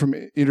you learn from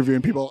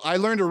interviewing people? I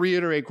learned to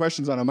reiterate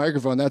questions on a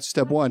microphone. That's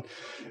step one.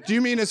 Do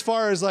you mean as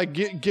far as like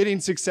getting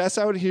success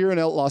out here in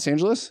Los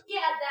Angeles? Yeah,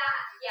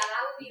 that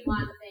would be one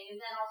thing, and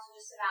then also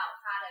just about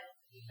how to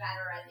be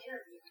better at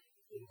interviewing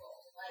people,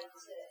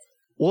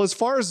 Well, as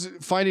far as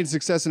finding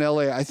success in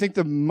LA, I think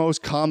the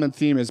most common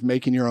theme is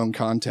making your own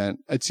content.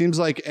 It seems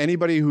like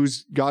anybody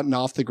who's gotten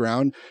off the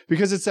ground,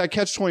 because it's that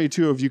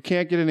catch-22 of you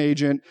can't get an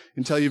agent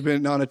until you've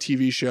been on a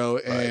TV show,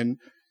 and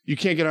you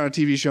can't get on a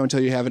TV show until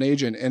you have an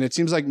agent. And it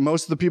seems like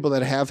most of the people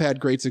that have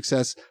had great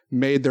success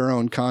made their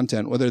own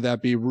content, whether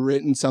that be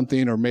written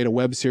something or made a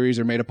web series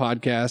or made a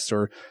podcast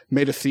or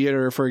made a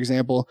theater, for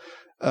example.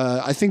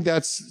 I think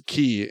that's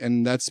key,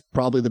 and that's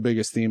probably the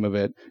biggest theme of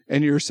it.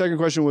 And your second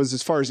question was,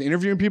 as far as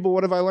interviewing people,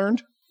 what have I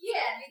learned? Yeah,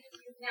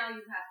 because now you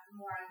have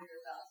more under your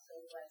belt, so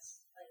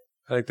what's like...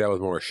 I think that was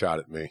more a shot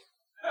at me.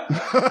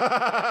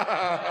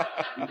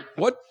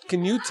 What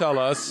can you tell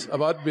us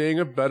about being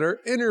a better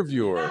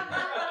interviewer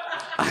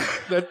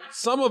that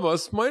some of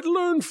us might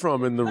learn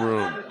from in the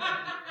room?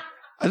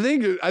 I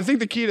think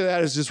the key to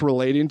that is just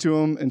relating to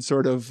them and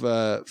sort of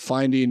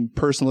finding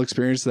personal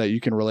experience that you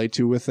can relate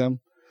to with them.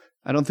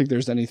 I don't think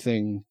there's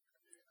anything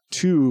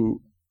too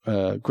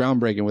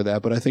groundbreaking with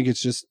that, but I think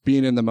it's just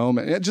being in the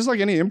moment. Just like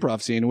any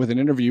improv scene with an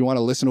interview, you want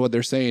to listen to what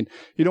they're saying.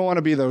 You don't want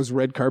to be those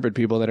red carpet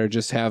people that are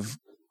just have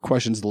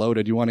questions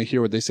loaded. You want to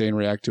hear what they say and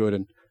react to it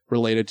and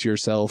relate it to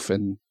yourself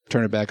and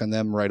turn it back on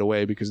them right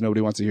away because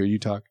nobody wants to hear you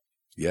talk.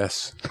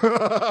 Yes.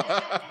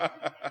 I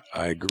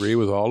agree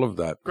with all of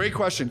that. Great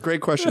question.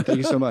 Thank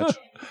you so much.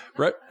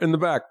 Right in the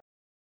back.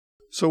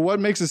 So what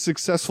makes a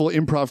successful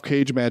improv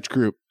cage match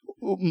group?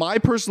 My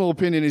personal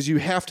opinion is you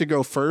have to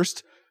go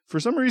first. For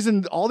some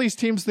reason, all these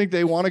teams think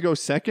they want to go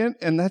second,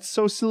 and that's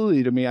so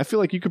silly to me. I feel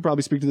like you could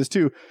probably speak to this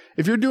too.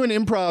 If you're doing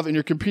improv and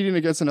you're competing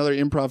against another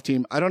improv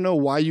team, I don't know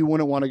why you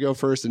wouldn't want to go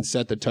first and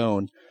set the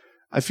tone.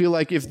 I feel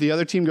like if the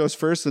other team goes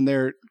first and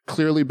they're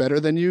clearly better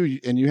than you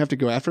and you have to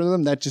go after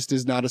them, that just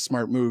is not a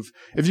smart move.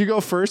 If you go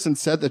first and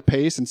set the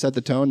pace and set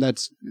the tone,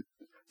 it's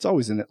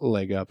always a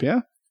leg up, yeah?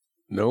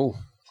 No.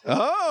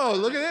 Oh,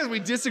 look at this. We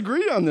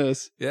disagreed on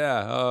this.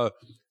 Yeah.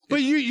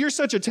 But you're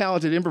such a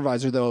talented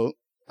improviser, though.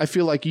 I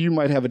feel like you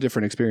might have a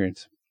different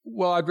experience.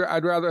 Well,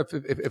 I'd rather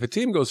if a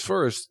team goes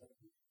first,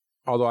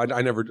 although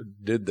I never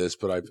did this,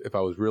 but if I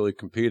was really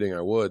competing,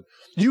 I would.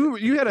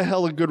 You had a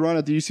hell of a good run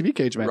at the UCB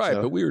cage match, right?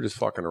 Though. But we were just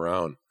fucking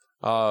around.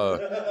 I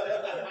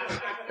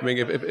mean,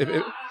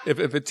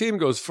 if a team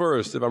goes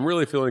first, if I'm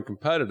really feeling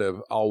competitive,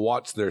 I'll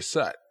watch their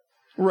set.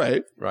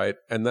 Right.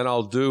 And then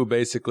I'll do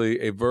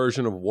basically a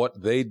version of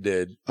what they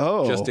did.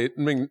 Oh.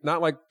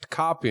 Not like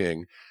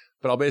copying,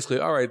 but I'll basically,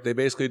 all right, they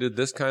basically did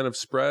this kind of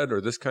spread or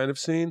this kind of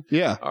scene.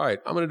 Yeah. All right,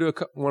 I'm going to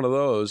do one of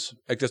those.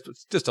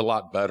 It's just a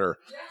lot better.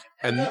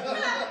 And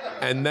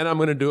then I'm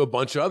going to do a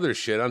bunch of other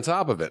shit on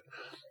top of it.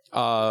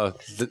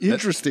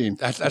 Interesting.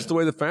 That's the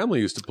way the family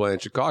used to play in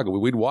Chicago.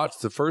 We'd watch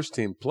the first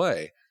team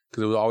play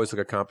because it was always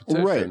like a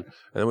competition. Right. And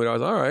then we'd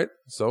always, all right,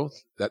 so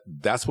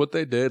that's what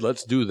they did.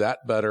 Let's do that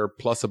better,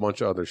 plus a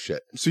bunch of other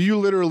shit. So you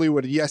literally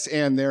would yes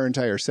and their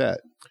entire set.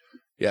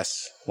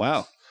 Yes.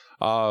 Wow.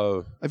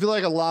 I feel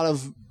like a lot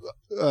of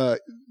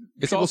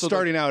people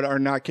starting out are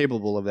not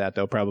capable of that,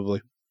 though,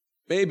 probably.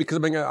 Maybe because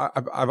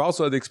I've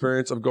also had the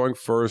experience of going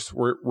first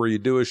where you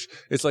do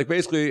it's like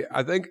basically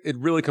I think it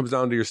really comes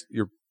down to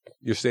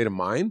your state of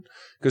mind.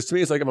 Because to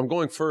me, it's like if I'm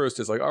going first,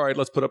 it's like, all right,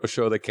 let's put up a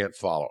show they can't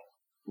follow.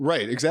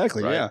 Right,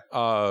 exactly, right?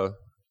 Yeah.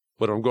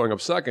 But if I'm going up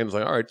second, it's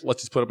like, all right,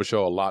 let's just put up a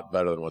show a lot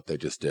better than what they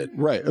just did.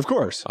 Right, of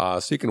course. So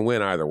you can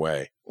win either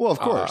way. Well, of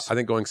course. I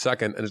think going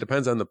second, and it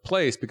depends on the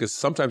place, because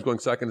sometimes going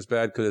second is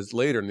bad because it's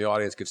later and the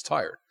audience gets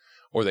tired.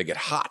 Or they get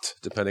hot,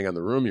 depending on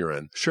the room you're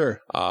in.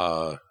 Sure.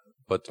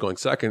 But going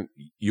second,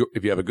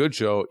 if you have a good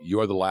show,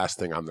 you are the last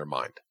thing on their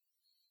mind.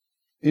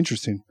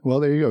 Interesting. Well,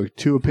 there you go.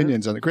 Two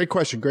opinions on it. Great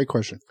question.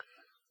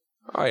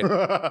 All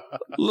right.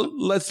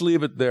 Let's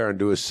leave it there and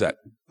do a set.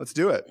 Let's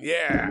do it.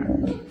 Yeah.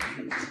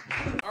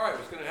 All right.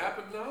 What's going to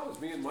happen now is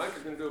me and Mike are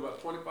We're going to do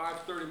about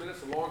 25, 30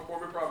 minutes of long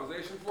form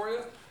improvisation for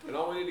you. And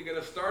all we need to get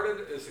us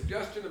started is a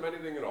suggestion of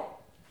anything at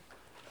all.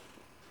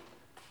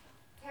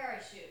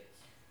 Parachute.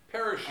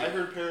 Parachute. I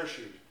heard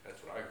parachute.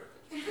 That's what I heard.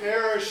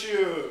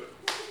 Parachute.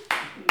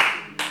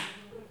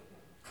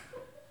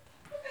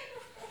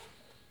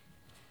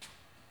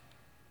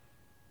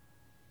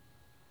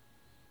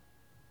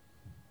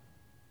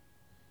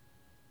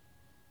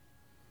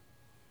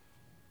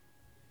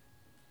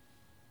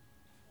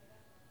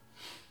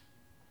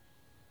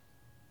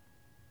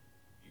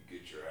 You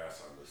get your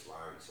ass on this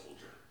line,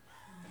 soldier.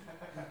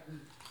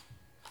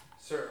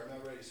 Sir, I'm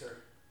not ready, sir.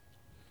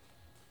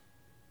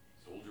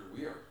 Soldier,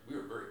 we are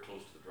very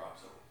close to the drop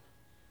zone.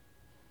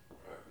 All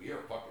right, we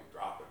are fucking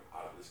dropping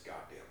out of this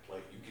goddamn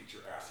plane. You get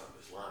your ass on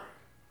this line.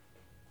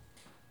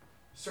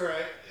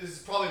 Sir, this is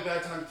probably a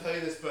bad time to tell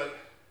you this, but...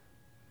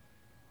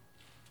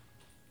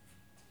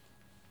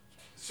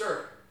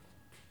 Sir,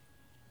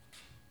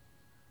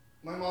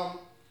 my mom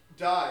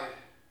died.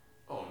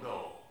 Oh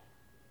no.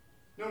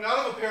 No, not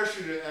of a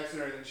parachute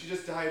accident or anything. She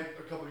just died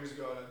a couple years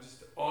ago, and I'm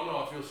just... Oh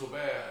no, I feel so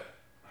bad.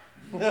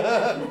 You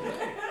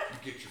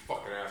get your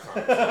fucking ass on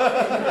this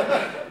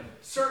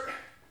line.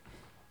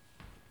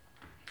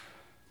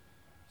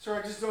 Sir,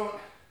 I just don't...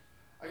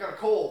 I got a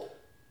cold.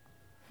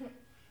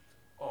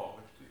 Oh,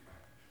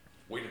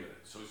 wait a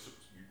minute. So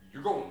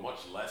you're going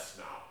much less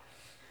now,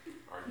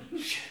 aren't you?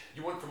 Shit.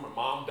 You went from a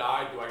mom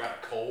died to I got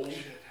a cold?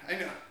 Shit, I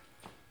know.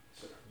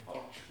 Sir,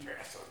 get your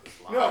ass on this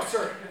line. No,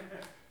 sir.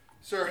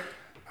 Sir,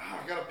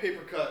 I got a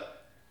paper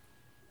cut.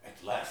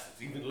 It's less.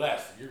 It's even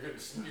less. You're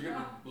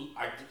gonna.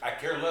 I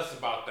care less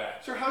about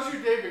that. Sir, how's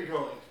your day been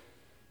going?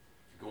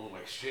 You're going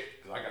like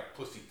shit because I got a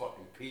pussy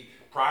fucking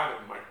private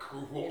and my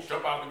crew won't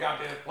jump out of the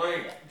goddamn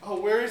plane. Oh,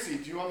 where is he?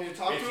 Do you want me to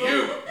talk It's to him?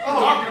 you. I'm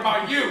talking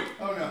about you.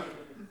 Oh, no.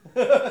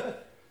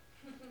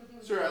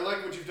 Sir, I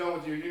like what you've done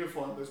with your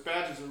uniform. Those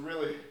badges are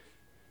really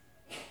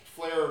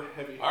flare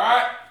heavy. All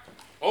right.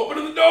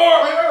 Open the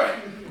door. Wait.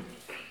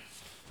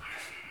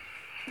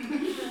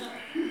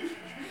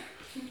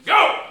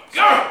 Go.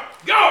 Go.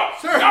 Go.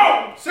 Sir.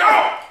 Go. Sir.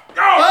 Go.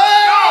 Go.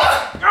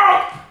 Ah! Go.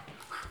 Go.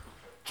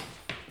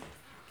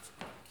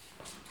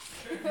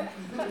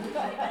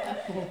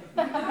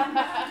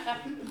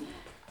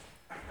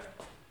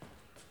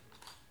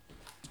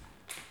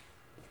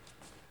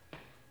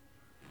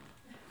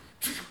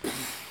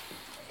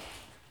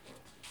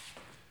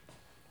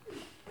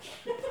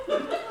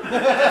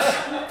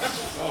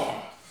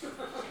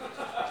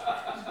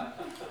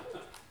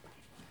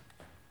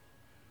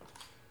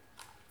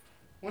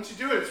 Once you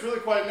do it, it's really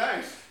quite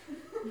nice.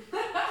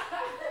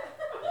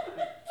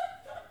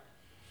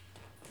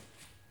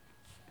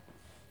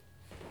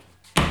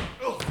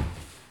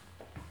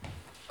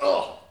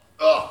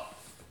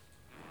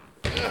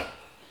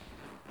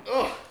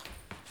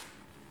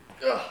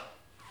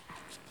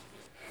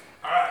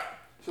 All right.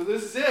 So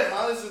this is it,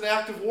 huh? This is an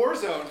active war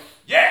zone.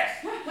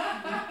 Yes.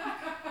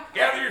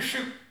 Gather your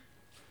chute.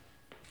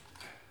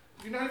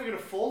 You're not even gonna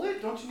fold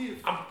it? Don't you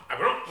need a...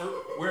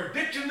 We're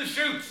ditching the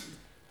chutes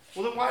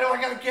Well, then why do I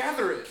gotta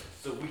gather it?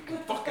 so we can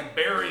fucking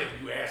bury him,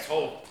 you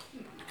asshole.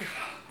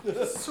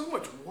 That's so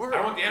much work. I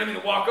don't want the enemy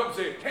to walk up and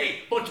say, hey,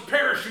 bunch of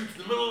parachutes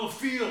in the middle of the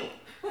field.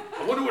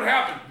 I wonder what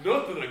happened.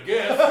 Nothing, I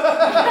guess.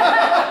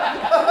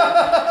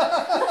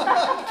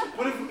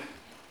 But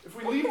if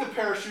we leave the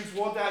parachutes,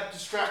 won't that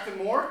distract them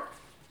more?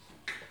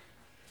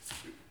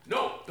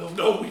 No, they'll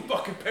know we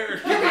fucking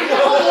parachuted.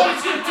 How long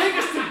is it gonna take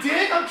us to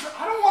dig?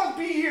 I don't want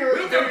to be here.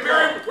 We're not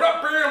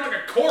burying him like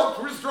a corpse.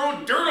 We're just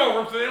throwing dirt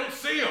over him so they don't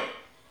see him.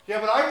 Yeah,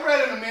 but I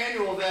read in a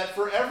manual that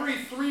for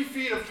every 3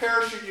 feet of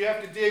parachute, you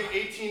have to dig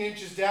 18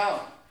 inches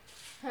down.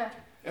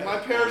 And my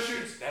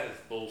parachutes... That is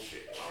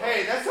bullshit.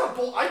 Hey, that's not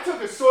bull... I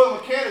took a soil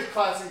mechanics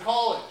class in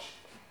college.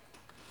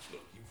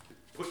 Look, you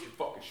put your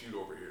fucking chute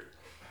over here.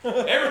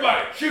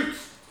 Everybody,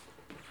 shoots.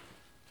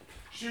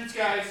 Shoots,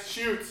 guys,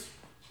 shoots.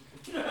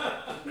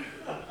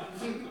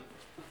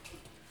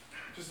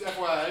 Just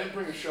FYI, I didn't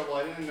bring a shovel.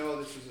 I didn't know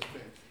this was a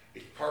thing.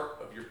 It's part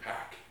of your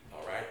pack,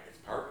 all right? It's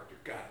part of your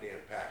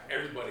goddamn pack.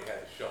 Everybody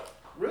has a shovel.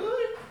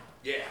 Really?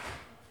 Yeah.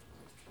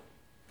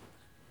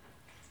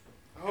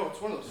 Oh,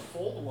 it's one of those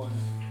fold ones.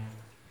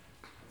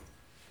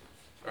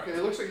 All Okay, right.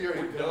 it looks like you're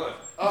already We're done.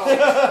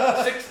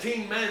 Oh,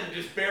 16 men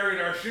just buried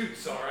our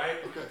chutes, all right?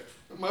 okay.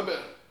 My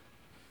bad.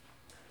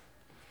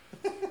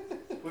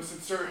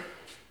 Listen, sir.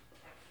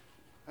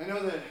 I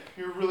know that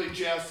you're really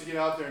jazzed to get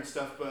out there and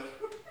stuff, but...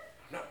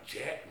 I'm not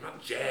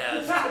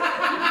jazzed.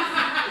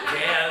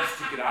 Jazzed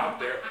to get out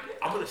there.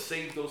 I'm going to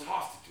save those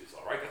hostages,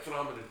 all right? That's what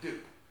I'm going to do.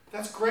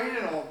 That's great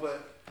and all,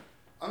 but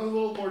I'm a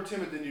little more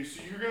timid than you,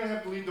 so you're going to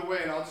have to lead the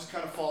way, and I'll just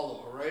kind of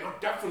follow, all right? I'm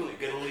definitely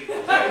going to lead the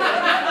way.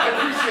 I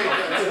appreciate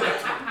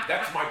that, sir.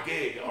 That's my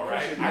gig, all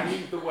right? I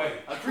lead the way.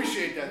 I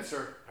appreciate that,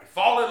 sir. I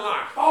fall in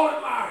line. Fall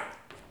in line.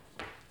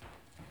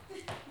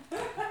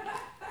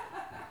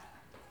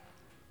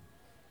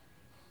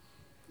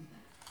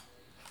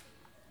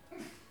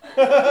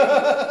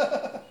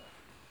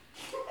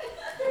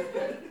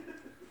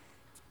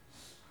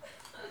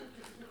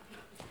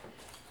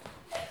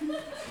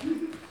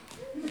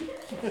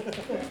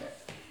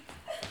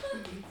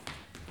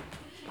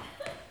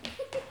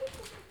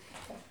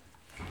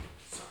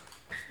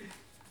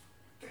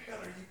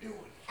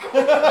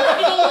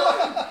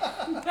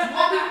 You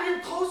want me to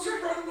be closer?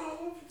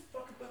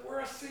 But we're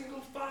a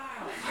single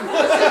file. I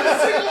wasn't a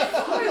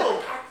single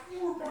file. You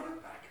were running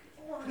back and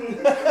forth.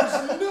 It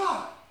was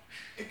not.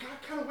 It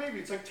got kind of wavy.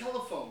 It's like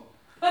telephone.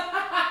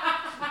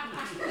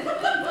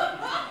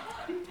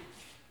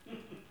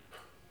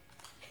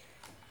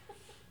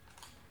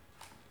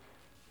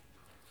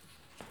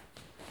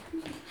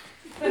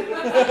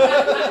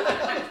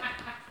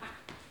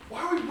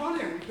 Why are we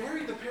running? We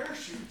buried the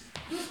parachute.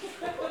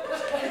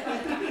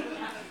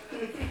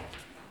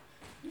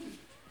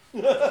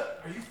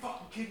 Are you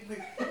fucking kidding me?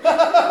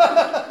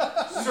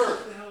 Sir,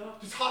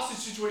 this hostage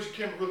situation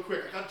came real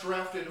quick. I got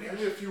drafted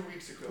only a few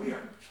weeks ago.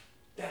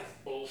 That's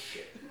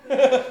bullshit.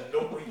 There's no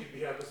way you'd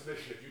be on this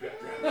mission if you got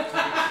drafted.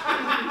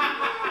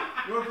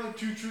 You want to play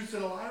 2 truths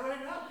and a lie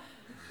right now?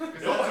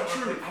 Because No, that's I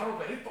the truth. don't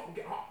play any fucking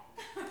game.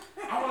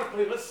 I want to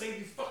play let's save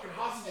these fucking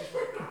hostages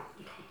right now.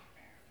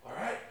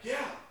 Alright?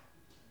 Yeah.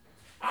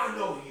 I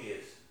know he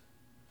is.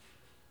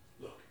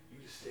 Look, you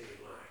just stay in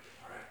line,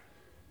 alright?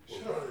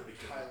 Shut We're up, running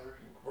because Tyler.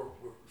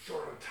 we're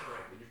short on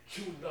time and you're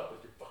chewing up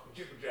with your fucking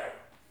jibber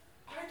jabber.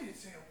 I didn't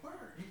say a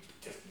word. You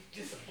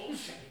just a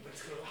bullshit. You've been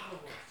saying a lot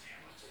of words.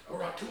 We're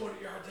about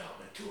 200 yards out,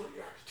 man. 200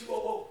 yards.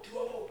 200.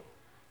 200.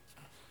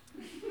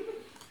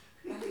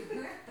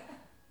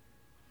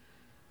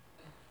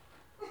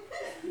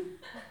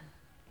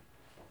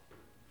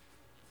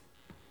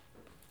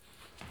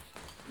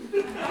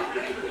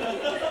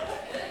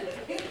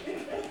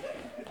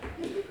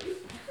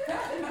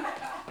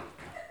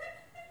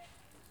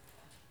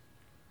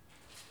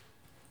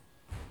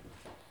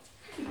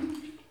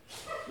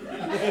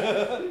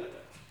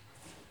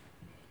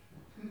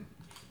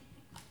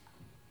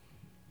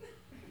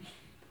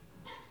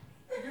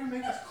 You're gonna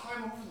make us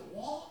climb over the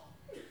wall?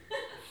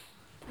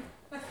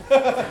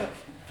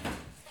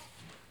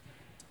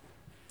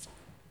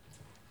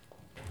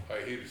 I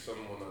hear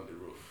someone on the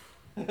roof.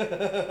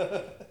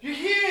 You're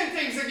hearing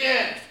things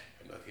again!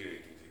 I'm not hearing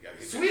things again.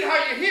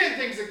 Sweetheart, you're hearing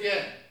things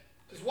again!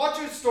 Just watch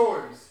your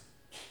stories.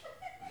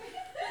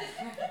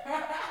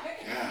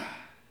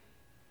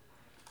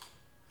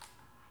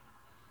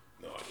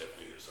 No, I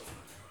definitely hear someone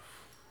on the roof.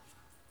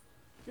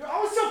 You're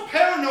always so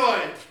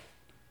paranoid!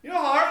 You know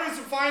how hard it is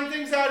to find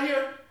things out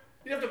here?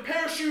 You have to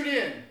parachute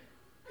in.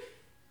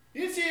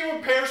 You didn't see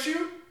anyone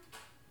parachute?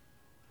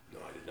 No,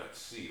 I did not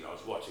see it. I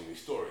was watching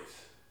these stories.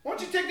 Why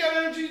don't you take that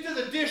energy to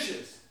the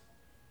dishes?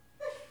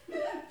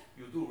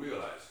 You do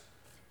realize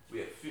we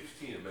have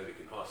 15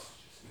 American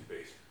hostages in the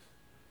basement.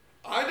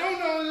 I don't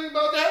know anything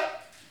about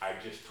that. I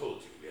just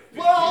told you we have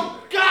 15 Well,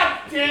 American god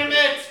damn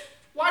it!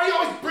 Why do you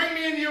always bring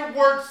me into your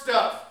work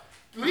stuff?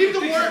 Leave the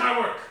This work. is my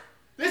work.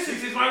 This This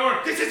is is my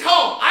work. This is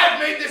home. I've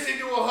made this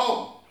into a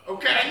home.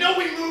 Okay, I know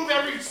we move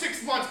every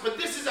 6 months, but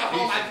this is a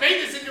home. This- I've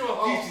made this into a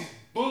home. This is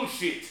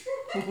bullshit.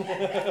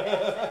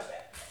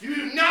 You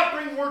do not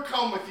bring work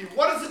home with you.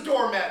 What does the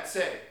doormat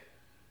say?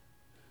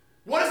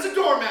 What does the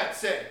doormat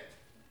say?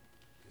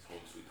 It's home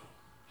sweet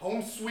home.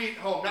 Home sweet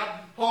home,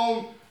 not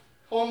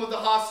home of the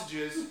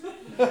hostages.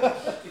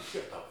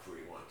 Shut up for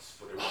once,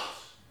 for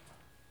once.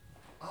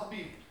 I'll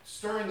be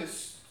stirring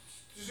this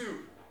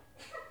soup.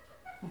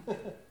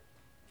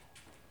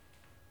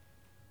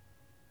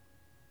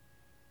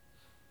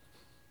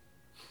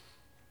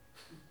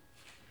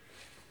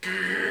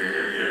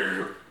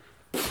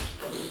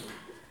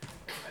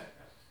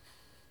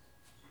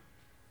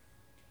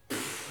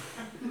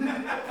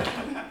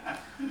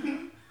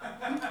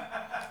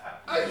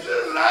 I just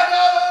ran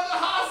out on the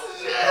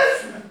hostages!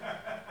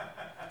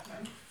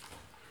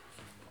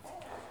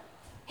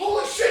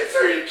 Holy shit,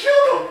 sir, you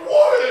killed a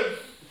woman!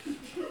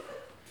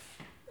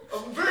 A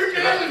very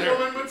manly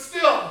woman, but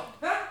still.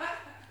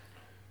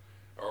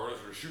 Our orders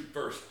were to shoot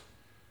first.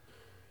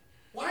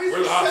 Why is,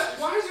 We're the hostages.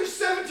 why is there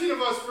 17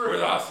 of us for We're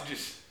the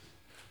hostages.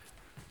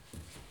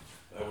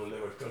 I will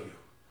never tell you.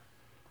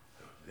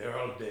 They're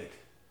all dead.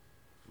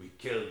 We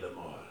killed them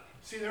all.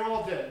 See, they're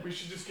all dead. We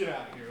should just get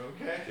out of here,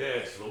 okay?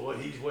 Yes, well,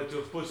 what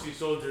your pussy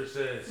soldier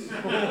says. You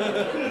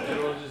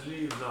don't just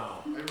leave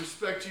now. I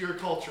respect your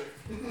culture.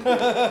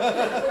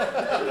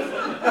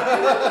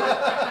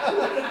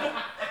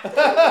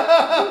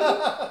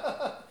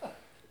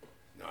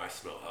 No, I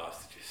smell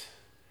hostages.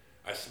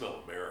 I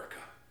smell America.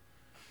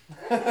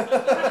 You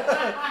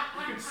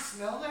can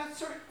smell that,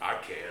 sir? I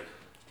can.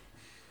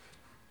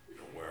 And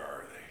where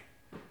are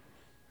they?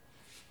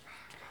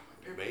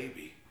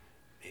 Maybe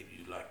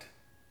you'd like to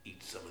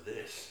eat some of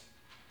this.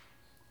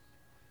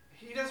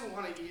 He doesn't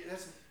want to eat.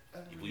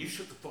 Will you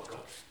shut the fuck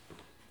up?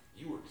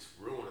 You are just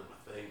ruining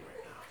my thing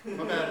right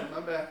now. My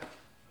bad.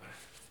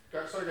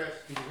 Guys, sorry, guys.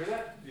 Did you hear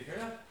that? Did you hear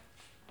that?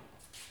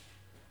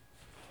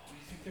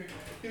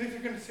 You think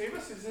they're gonna save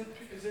us? Is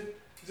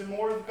it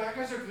more of the bad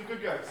guys or the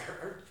good guys?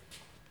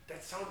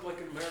 That sounded like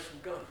an American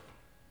gun.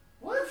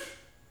 What?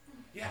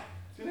 Yeah.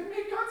 Do they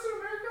make guns in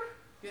America?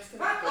 Yes, they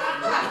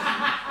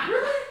are.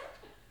 Really?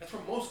 That's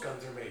where most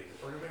guns are made.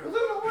 Or in Well, America.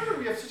 then no wonder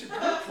we have such a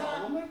gun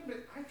problem.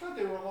 I thought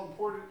they were all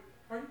imported.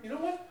 Right, you know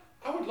what?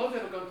 I would love to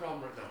have a gun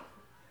problem right now.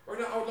 Right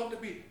now, I would love to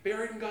be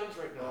buried in guns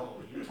right now.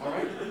 All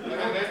right?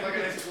 Like a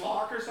nice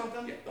Glock or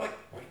something? Yeah, like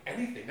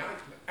anything, not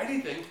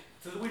anything,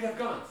 so that we'd have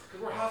guns, because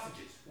we're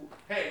hostages.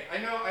 Hey, I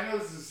know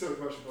this is a silly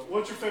question, but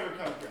what's your favorite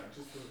kind of gun?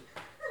 Just for...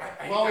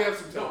 Well, we have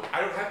some No, time. I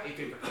don't have a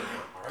favorite gun now,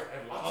 all right? I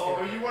have lots of Oh, are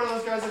favorite you guns. one of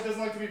those guys that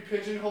doesn't like to be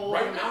pigeonholed?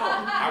 Right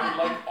now, I would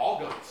like all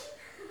guns.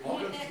 All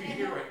guns to be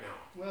here right now.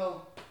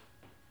 Well,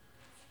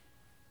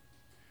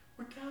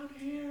 we're down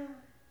here.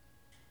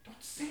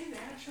 Don't say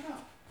that. Shut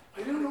up.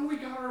 I don't know we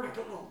got our I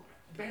don't know.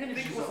 I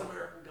bandages think it was on. an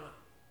American gun.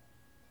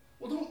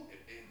 Well,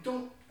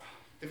 don't.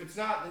 If it's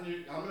not,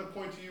 then I'm gonna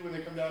point to you when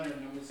they come down here,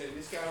 and I'm gonna say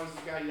this guy was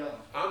the guy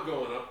yelling. I'm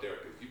going up there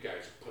because you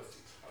guys are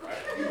pussies, all right?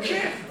 You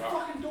can't. The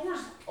fucking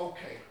door's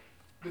okay.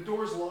 The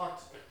door's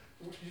locked.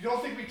 You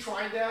don't think we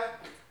tried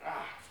that?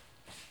 Ah.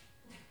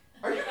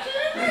 Are you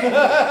kidding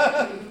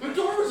me? The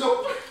door was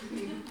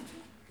open.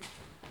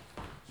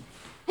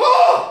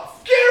 Oh,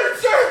 scared,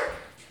 sir.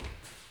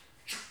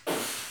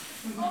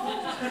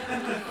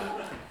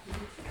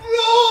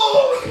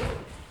 No!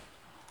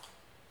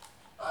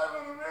 I'm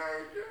an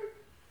American.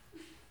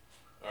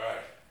 All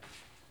right.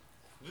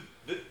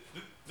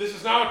 This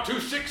is now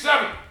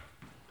 267. Let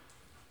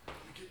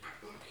me get my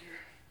book here.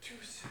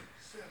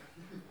 267.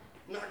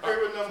 Not great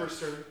with numbers,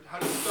 sir. How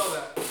do you spell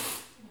that?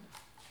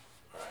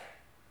 All right.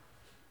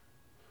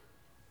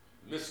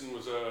 Missing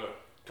was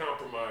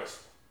compromised.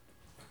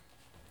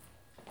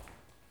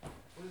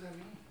 What does that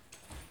mean?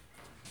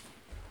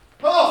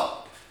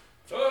 Oh!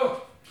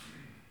 Oh!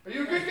 Are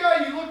you a good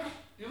guy?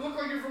 You look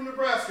like you're from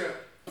Nebraska.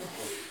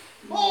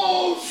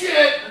 Oh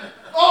shit!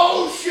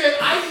 Oh shit!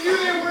 I knew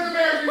they weren't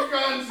American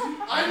guns!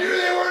 I knew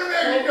they weren't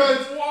American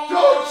guns!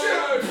 Don't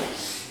shoot!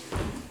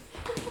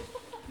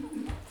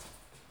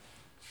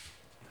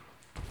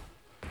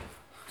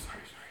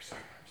 Sorry.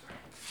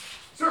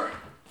 Sir!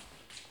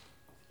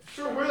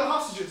 Sir, where are the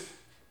hostages?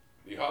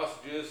 The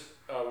hostages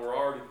were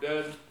already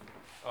dead.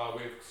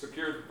 We've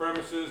secured the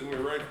premises and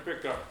we're ready to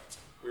pick up.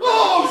 We're ready to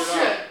Oh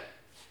clear it out. shit!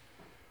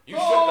 You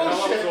shut the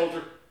hell shit. up,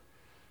 soldier.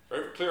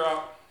 Ready to clear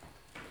out.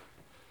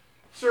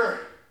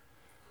 Sir,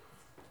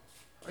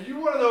 are you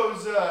one of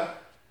those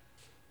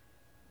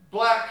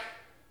black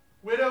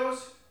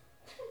widows?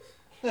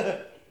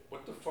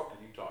 What the fuck are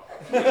you talking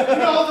about? You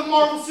know, the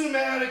Marvel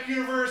Cinematic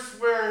Universe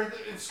where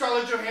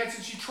Scarlett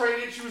Johansson, she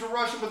was a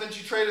Russian, but then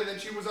she traded, and then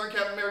she was on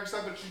Captain America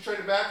stuff, but she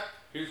traded back.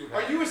 Here's what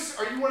Are happened.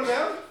 you one of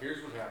them?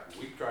 Here's what happened.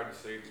 We tried to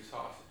save these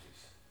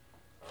hostages.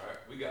 All right?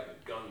 We got in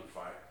a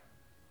gunfight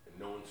and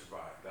no one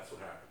survived. That's what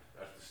happened.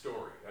 That's the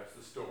story. That's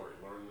the story.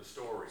 Learn the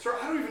story. Sir,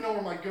 I don't even know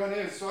where my gun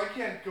is, so I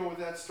can't go with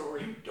that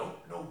story. You don't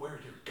know where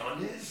your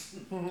gun is?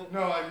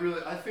 No, I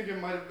think I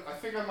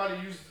might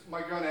have used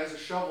my gun as a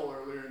shovel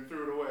earlier and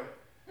threw it away.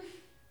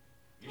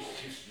 You're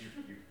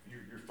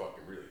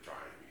fucking really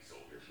trying me,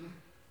 soldier.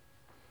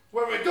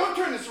 Wait, don't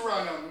turn this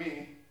around on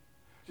me.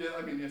 Yeah,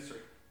 I mean, yes, sir.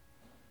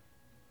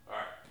 All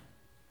right.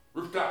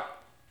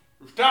 Rooftop.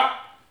 Rooftop.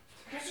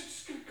 You guys are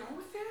just gonna go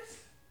with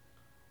this?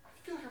 I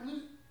feel like I'm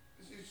losing.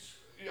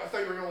 I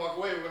thought you were gonna walk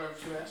away when I was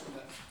gonna ask him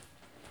that.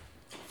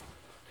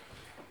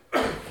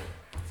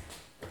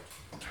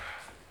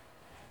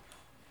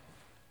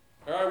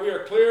 All right, we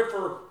are clear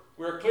for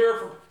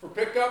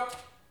pickup.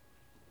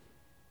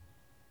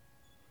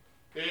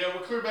 Yeah,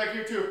 we're clear back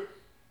here too.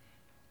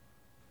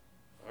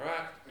 All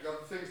right. I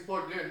got the things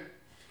plugged in.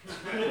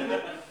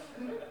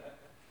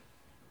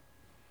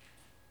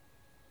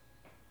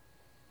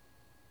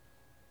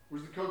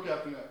 Where's the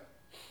co-captain at?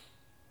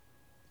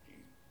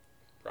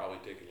 Probably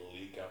taking a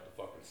leak out the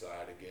fucking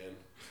side again.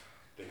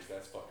 Thinks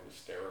that's fucking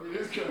hysterical.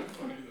 It is kind of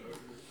funny though.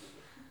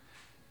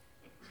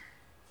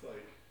 It's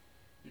like,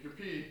 you can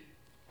pee,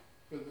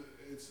 but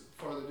it's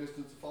farther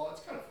distance to fall.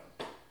 It's kind of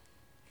fun.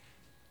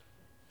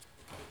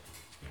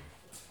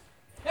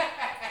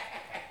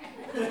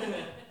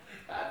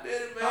 I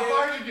did it, man. How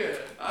far did you get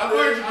it? I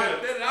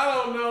did it. I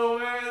don't know,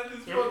 man.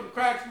 This fucking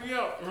cracks me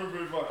up.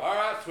 Very fun. All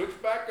right,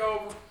 switch back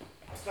over.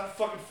 It's not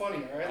fucking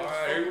funny, alright? All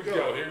right, here we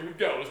go. Here we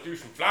go. Let's do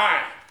some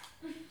flying.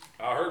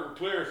 I heard we're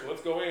clear, so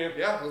let's go in.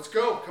 Yeah, let's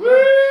go. Come on.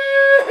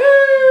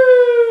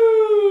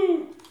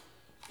 Woo-hoo!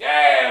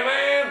 Yeah,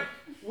 man.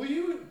 Will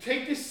you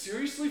take this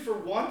seriously for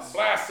once?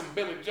 Blast some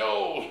Billy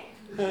Joel.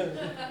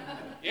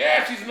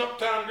 Yeah, she's an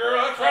uptown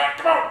girl. That's right.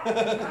 Come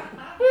on.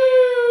 Woo!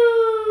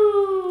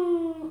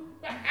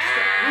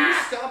 Will you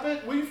stop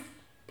it? Will you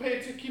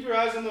keep your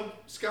eyes on the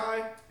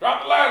sky?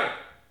 Drop the ladder.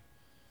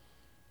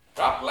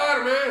 Drop the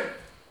ladder, man.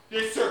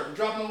 Yes, sir. I'm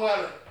dropping the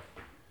ladder.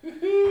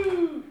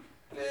 Woo-hoo.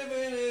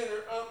 Living in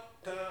her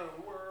uptown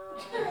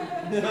world.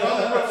 They're on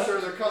the roof, sir.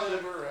 They're coming.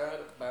 Never had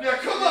a back. Yeah,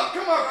 come up.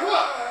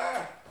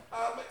 I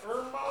bet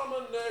her mama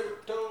never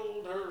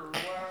told her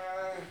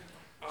why.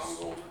 I'm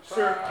gonna try.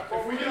 Sir,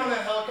 if we get on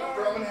that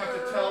helicopter, I'm gonna have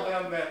to tell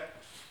them that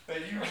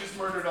you just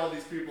murdered all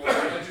these people.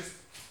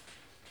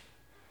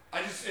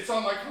 It's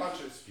on my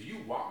conscience. Do you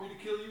want me to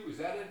kill you? Is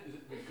that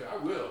it? Because I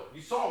will.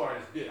 You saw what I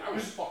just did. I will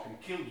fucking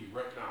kill you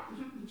right now.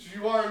 So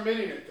you are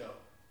admitting it, though,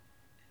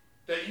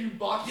 that you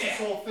botched this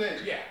whole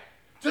thing. Yeah.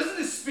 Doesn't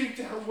this speak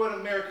to what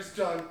America's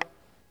done?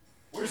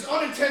 There's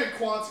unintended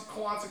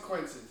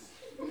consequences.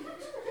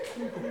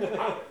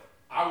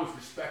 I was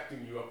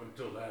respecting you up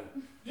until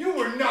then. You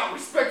were not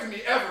respecting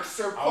me ever,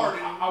 sir.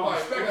 Pardon I was my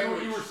respecting what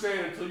language. you were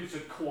saying until you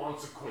said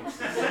consequences.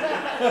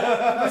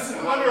 Listen,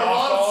 I'm under a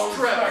lot of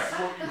stress.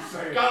 What you're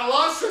saying. Got a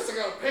lot of stress. I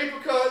got a paper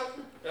cut.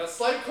 Got a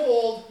slight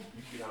cold.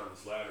 You get on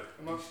this ladder.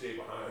 You stay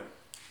behind.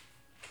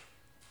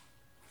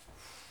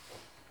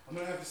 I'm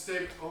gonna have to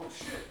stay. Oh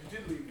shit! You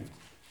did leave me,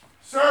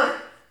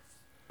 sir.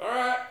 All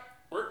right,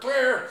 we're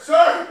clear.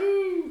 Sir.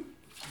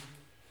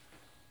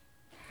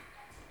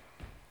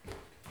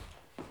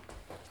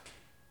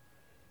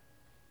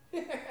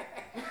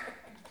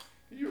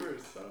 You were a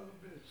son of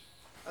a bitch.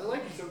 I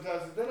like you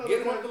sometimes, but then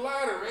Get him up the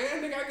ladder,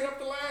 man. They gotta get up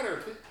the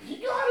ladder. He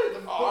got it.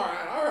 All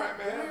right,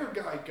 The man. lawyer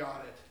guy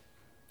got it.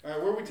 All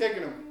right, where are we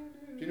taking him?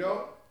 Do you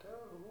know?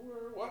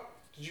 What?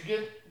 Did you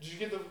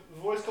get the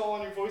voice call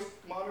on your voice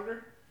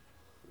monitor?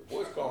 The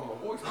voice call, my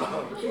voice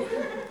call.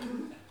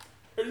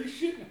 Are you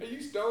shitting? Are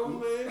you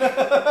stoned,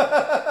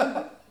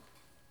 man?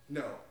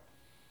 No.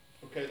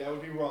 Okay, that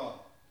would be wrong.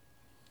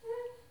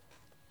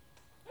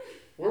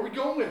 Where are we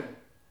going?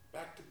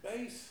 Back to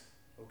base.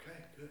 Okay,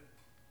 good.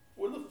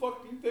 Where the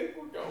fuck do you think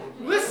we're going?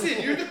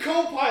 Listen, you're the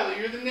co-pilot,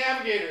 you're the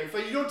navigator. If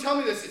you don't tell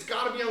me this, it's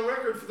got to be on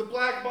record for the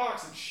black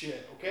box and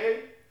shit, okay?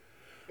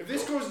 If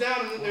this goes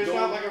down and there's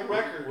not like a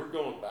record. We're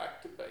going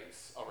back to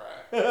base, all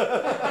right?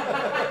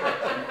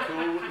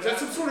 Is that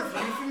some sort of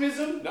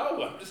euphemism?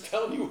 No, I'm just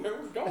telling you where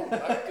we're going.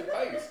 Back to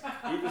base.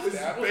 We've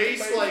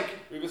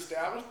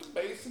established the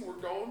base and we're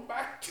going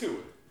back to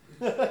it.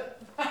 What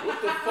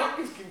the fuck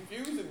is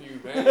confusing you,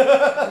 man?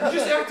 You're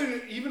just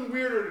acting even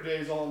weirder today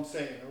is all I'm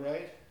saying,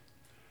 alright?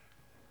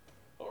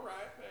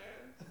 Alright,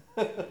 man.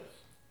 I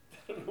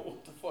don't know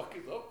what the fuck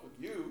is up with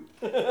you.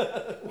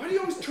 Why do you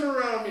always turn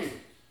around on me?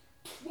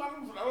 I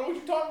don't know what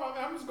you're talking about,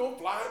 man. I'm just going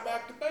flying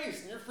back to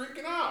base and you're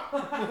freaking out.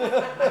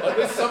 Like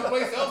there's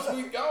someplace else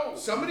we go.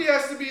 Somebody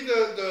has to be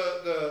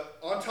the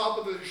on top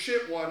of the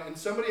shit one, and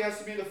somebody has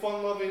to be the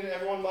fun-loving,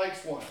 everyone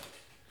likes one.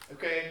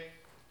 Okay?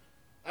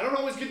 I don't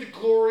always get the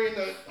glory and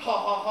the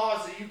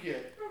ha-ha-ha's that you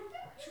get.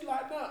 You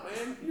lighten up,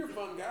 man. You're a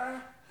fun guy.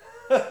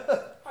 I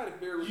had a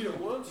beer with you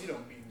once. You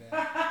don't mean that. No,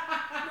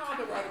 I'm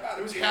not right about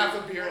it. It was half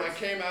a beer, and I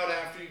came out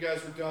after you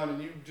guys were done,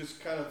 and you just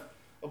kind of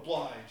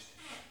obliged.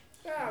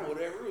 Yeah,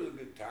 whatever. It was a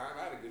good time.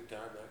 I had a good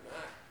time that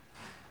night.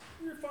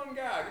 You're a fun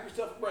guy. Give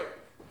yourself a break.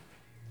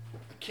 I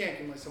can't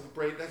give myself a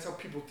break. That's how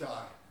people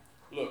die.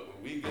 Look,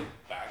 when we get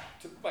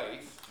back to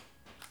base,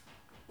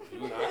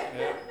 you and I can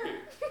have a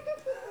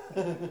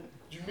beer.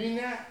 Do you mean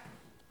that?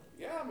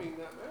 Yeah, I mean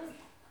that, man.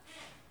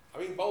 I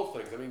mean both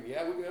things. I mean,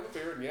 yeah, we can have a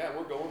beer, and yeah,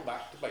 we're going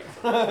back to base.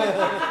 It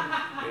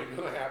ain't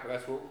gonna happen.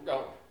 That's where we're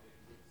going.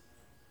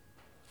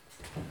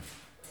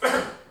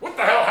 What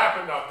the hell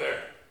happened out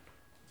there?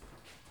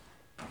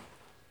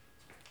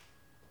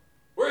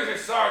 Where's your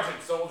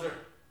sergeant, soldier?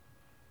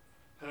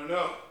 I don't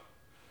know.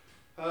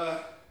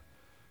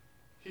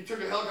 He took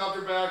a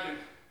helicopter back, and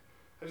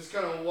I just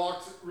kind of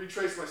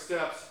retraced my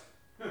steps.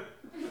 Wait a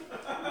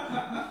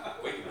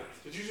minute.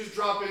 Did you just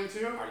drop in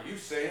too? Are you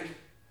saying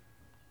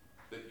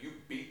that you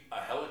beat a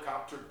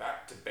helicopter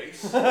back to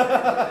base?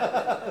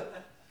 Well,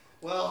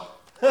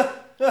 I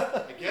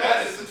That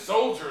guess. is some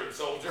soldier and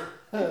soldier.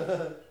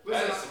 That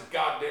Listen, is some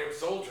goddamn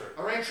soldier.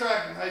 I ran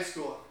track in high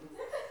school.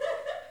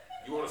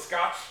 You want a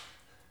scotch?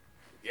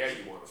 Yeah,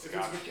 you want a If it's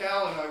scotch.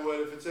 Macallan, I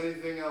would. If it's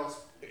anything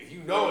else.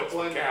 You know it's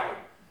Blend. Macallan.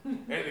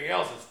 Anything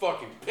else is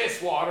fucking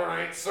piss water and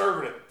I ain't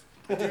serving it.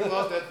 I do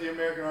love that the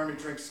American Army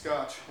drinks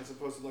scotch as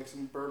opposed to like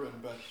some bourbon,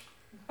 but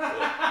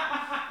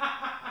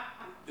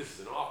This is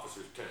an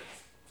officer's tent,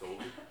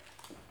 soldier.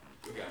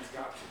 We got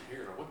scotch in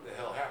here. Now what the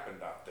hell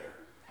happened out there?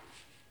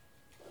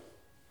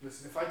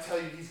 listen, if I tell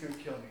you he's gonna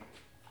kill me,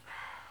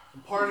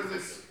 and part of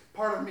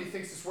me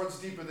thinks this runs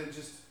deeper than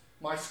just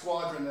my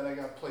squadron that I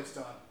got placed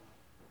on.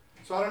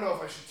 So I don't know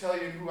if I should tell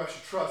you who I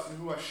should trust and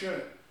who I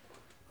shouldn't.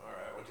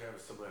 Alright, I want you to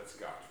have some of that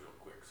scotch real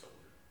quick, soldier.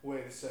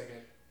 Wait a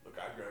second. Look,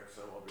 I drank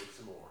some, I'll drink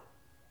some more.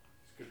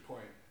 It's a good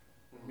point.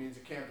 It means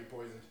it can't be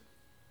poisoned.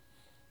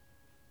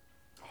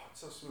 Oh,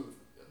 it's so smooth.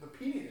 The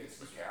peatiness.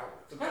 Macallan.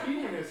 The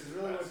peatiness is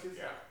really what gets.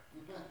 Yeah.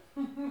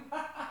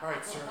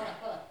 Alright, sir.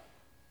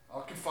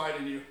 I'll confide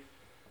in you.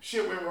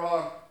 Shit went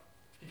wrong.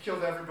 He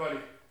killed everybody.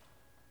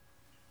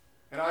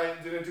 And I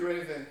didn't do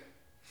anything.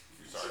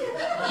 You're sorry.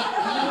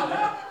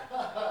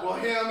 Well,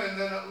 him and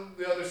then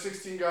the other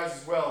 16 guys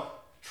as well.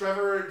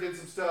 Trevor did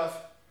some stuff.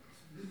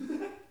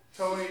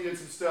 Tony did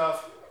some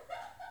stuff.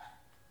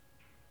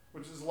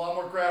 Which is a lot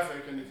more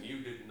graphic. And And you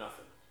did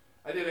nothing.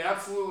 I did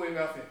absolutely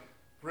nothing.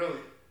 Really.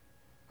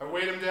 I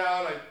weighed him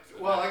down.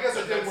 I guess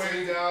I did weigh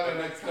him down,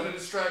 and I kind of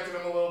distracted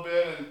him a little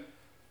bit, and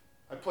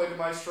I played to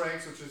my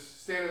strengths, which is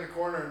stand in the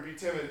corner and be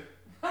timid.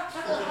 Alright.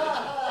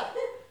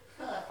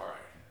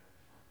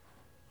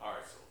 Alright,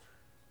 soldier.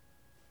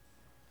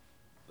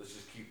 Let's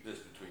just keep this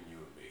between you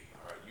and me.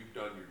 Alright, you've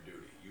done your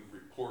duty. You've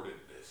reported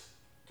this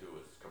to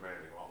his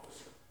commanding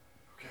officer.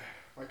 Okay.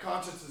 My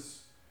conscience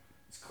is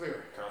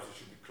clear. Conscience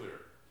should be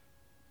clear.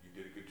 You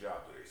did a good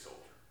job today, soldier.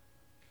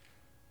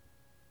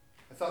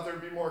 I thought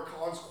there'd be more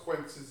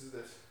consequences to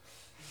this.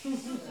 Why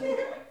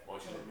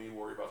don't you let me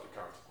worry about the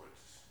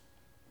consequences?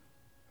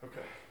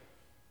 Okay.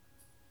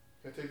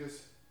 Can I take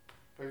this?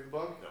 Take the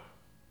bug? No.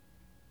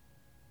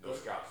 No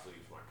scalp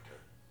sleeves, my return.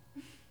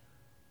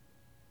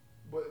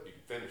 But You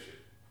can finish it.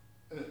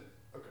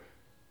 okay.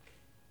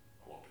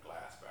 I want the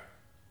glass back.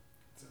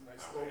 It's a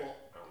nice I little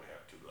only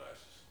have 2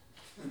 glasses.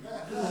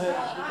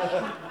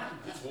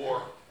 It's war.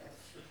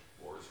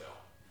 War is hell.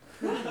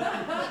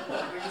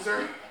 Thank you, sir.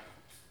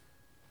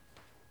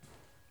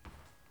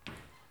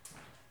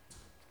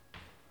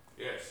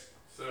 Yes,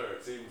 sir.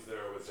 It seems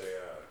there was an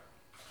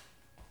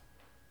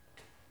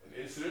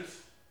incident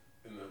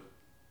in the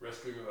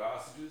rescuing of the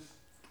hostages.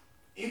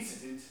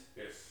 Incident?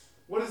 Yes.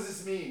 What does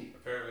this mean?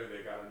 Apparently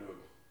they got into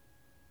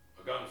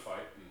a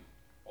gunfight and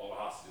all the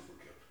hostages were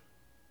killed.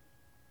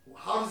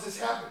 How does this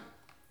happen?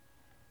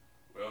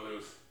 Well, there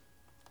was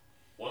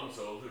one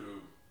soldier who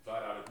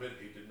flat out admitted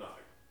he did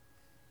nothing.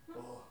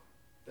 Well,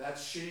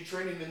 that's shitty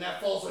training, and that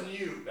falls on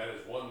you. That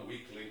is one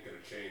weak link in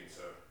a chain,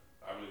 sir.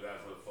 I believe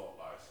that's where the fault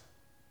lies.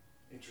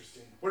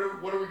 Interesting. What are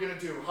we going to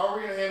do? How are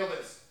we going to handle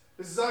this?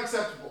 This is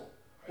unacceptable.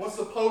 Once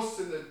the Post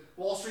and the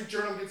Wall Street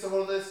Journal gets a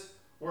hold of this,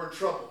 we're in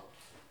trouble.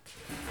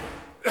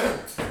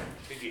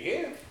 Did you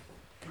hear?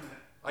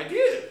 I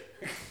did.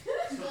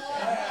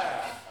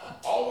 Yeah.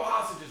 All the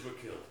hostages were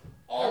killed.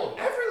 All of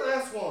them. Every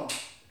last one.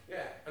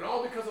 Yeah, and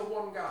all because of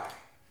one guy.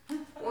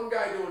 One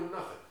guy doing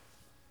nothing.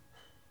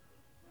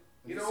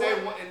 You know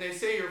what? And they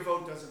say your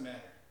vote doesn't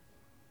matter.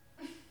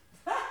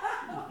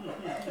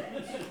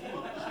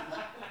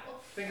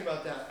 Think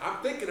about that. I'm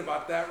thinking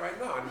about that right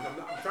now. I'm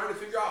trying to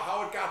figure out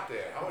how it got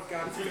there. How it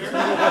got there.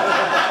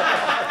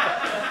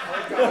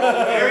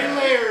 Very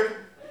layered.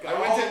 Got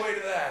all the way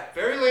to that.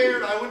 Very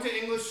layered. I went to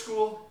English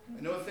school.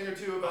 I know a thing or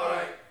two about All it.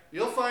 right.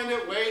 You'll find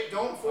it. Wait,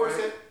 don't force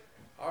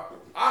All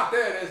right. it.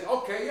 There it is.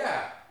 Okay,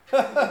 yeah.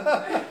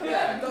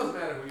 Yeah, it does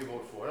matter who you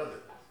vote for, doesn't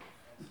it?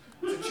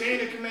 It's a chain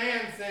of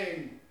command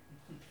thing.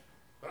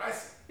 But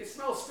it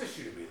smells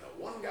fishy to me,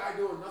 though. One guy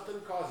doing nothing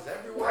causes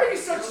everyone. Why are you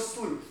to such a kill.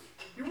 sleuth?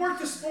 You work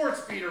the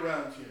sports beat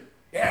around here.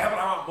 Yeah, but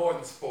I want more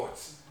than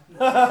sports.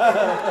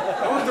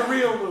 I want the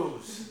real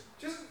news.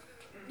 Just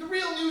the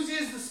real news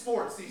is the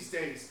sports these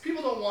days.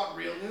 People don't want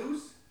real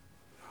news.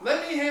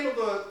 Let me handle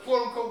the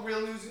quote unquote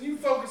real news, and you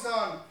focus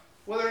on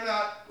whether or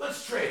not.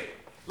 Let's trade.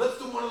 Let's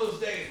do one of those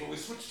days where we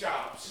switch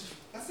jobs.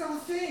 That's not a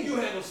thing. You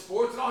handle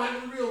sports, and I'll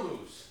handle the real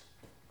news.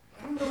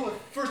 I don't know the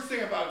first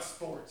thing about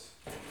sports.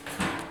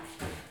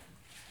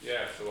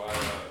 Yeah, so I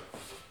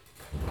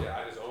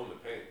just own the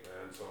paint,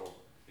 man. So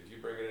if you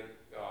bring it in,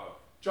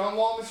 John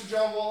Wall, Mr.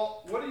 John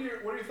Wall, what are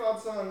your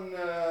thoughts on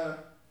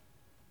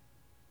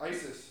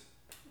ISIS?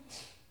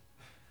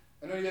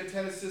 I know you had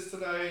 10 assists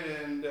tonight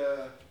and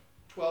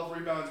 12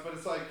 rebounds, but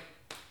it's like,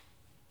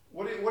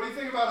 what do you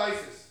think about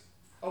ISIS?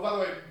 Oh, by the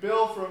way,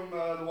 Bill from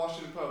the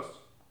Washington Post.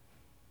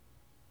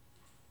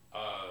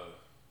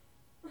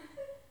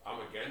 I'm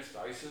against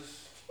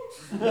ISIS.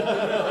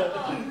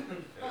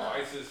 And if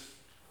ISIS,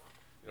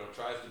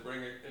 tries to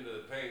bring it into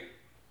the paint,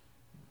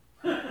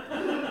 it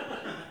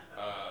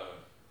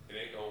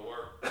ain't gonna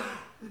work.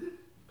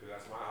 Because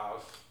that's my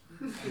house.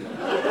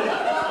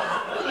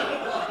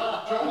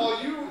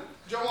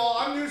 John Wall,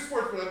 I'm new to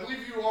sports, but I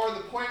believe you are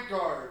the point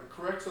guard,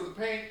 correct? So the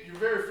paint, you're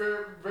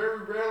very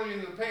rarely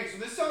into the paint. So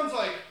this sounds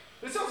like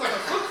a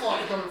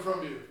flip-flop coming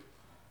from you.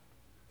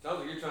 Sounds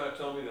like you're trying to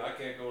tell me that I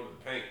can't go into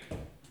the paint.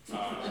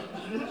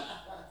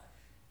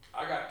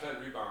 I got 10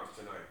 rebounds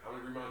tonight. How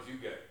many rebounds you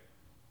get?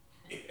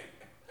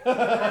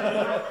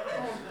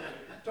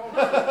 Don't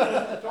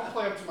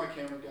play up to my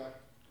camera guy.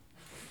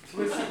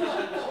 Listen,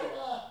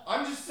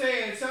 I'm just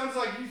saying, it sounds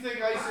like you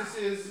think ISIS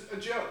is a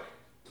joke.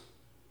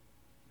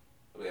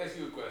 Let me ask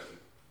you a question.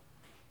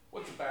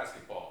 What's a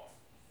basketball?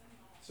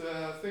 It's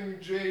a thing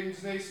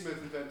James Naismith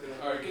invented.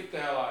 All right, get the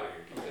hell out of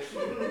here.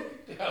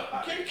 Get the hell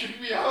out of You here. can't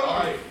kick me out. All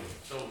right,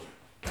 soldier.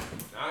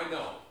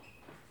 Now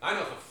I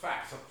know for a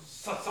fact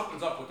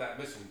something's up with that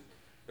mission.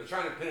 They're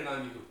trying to pin it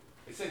on you.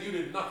 They said you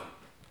did nothing.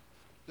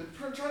 They're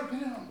trying to pin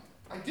it on me.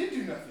 I did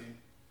do nothing.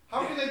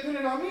 How can they pin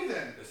it on me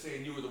then? They're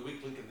saying you were the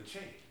weak link in the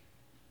chain.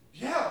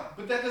 Yeah,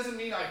 but that doesn't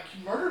mean I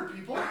murdered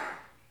people.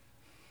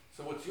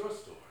 So what's your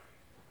story?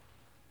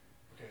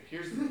 Okay,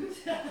 here's the thing.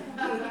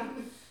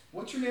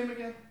 What's your name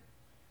again?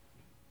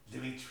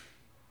 Dimitri.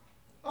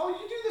 Oh,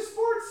 you do the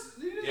sports.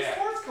 You do the Yeah.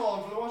 sports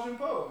column for the Washington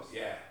Post.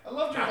 Yeah. I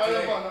loved your Not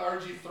write-up today. on the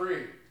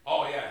RG3.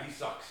 Oh yeah, he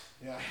sucks.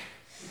 Yeah.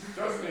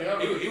 Doesn't he?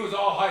 He was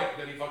all hyped,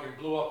 then he fucking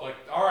blew up like,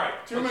 all right.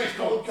 Too let's many just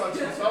go. cold cuts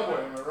in the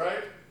subway, am I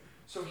right?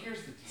 So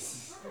here's the deal.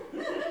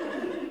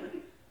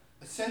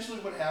 Essentially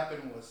what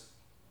happened was,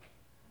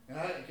 and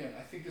I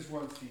think this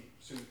runs deep,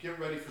 so get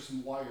ready for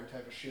some Wire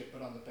type of shit,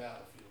 but on the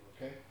battlefield,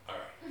 okay? All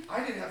right.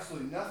 I did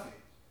absolutely nothing.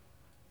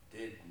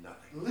 Did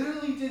nothing.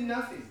 Literally did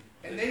nothing.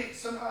 And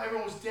somehow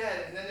everyone was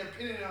dead, and then they're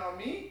pinning it on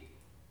me?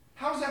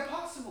 How is that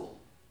possible?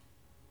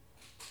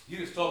 You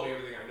just told me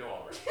everything I know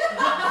already. But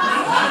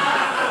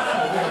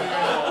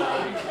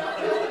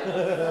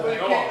I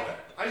know all of that.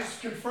 I just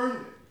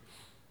confirmed it.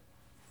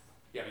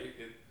 Yeah, but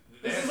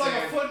This is like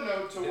a footnote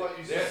footnote to what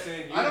you They're said.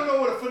 saying I don't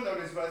know what a footnote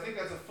is, but I think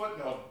that's a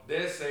footnote. Well,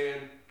 they're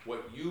saying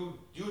what you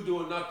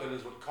doing nothing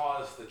is what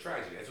caused the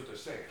tragedy. That's what they're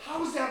saying.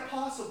 How is that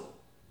possible?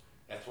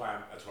 That's why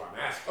I'm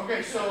asking.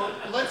 Okay, so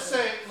let's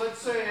say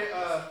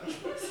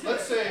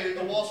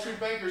the Wall Street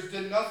bankers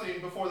did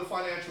nothing before the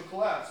financial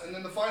collapse, and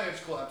then the finance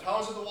collapsed. How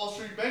is it the Wall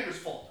Street bankers'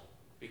 fault?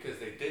 Because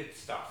they did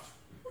stuff.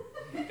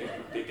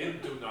 They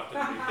didn't do nothing.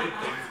 They did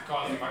things that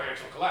caused the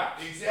financial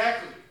collapse.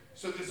 Exactly.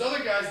 So these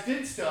other guys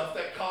did stuff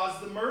that caused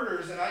the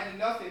murders, and I did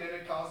nothing, and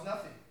it caused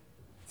nothing.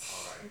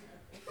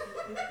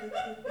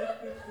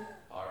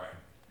 All right.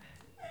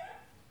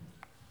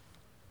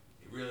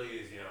 It really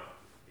is,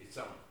 it's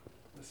something.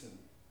 Listen,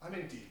 I'm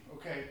in deep,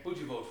 okay? Who'd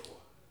you vote for?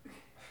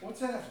 What's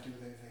that have to do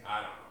with anything?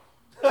 I don't know.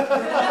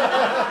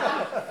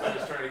 I'm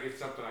just trying to get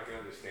something I can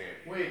understand.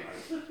 Wait,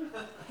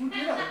 who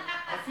did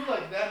I feel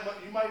like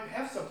you might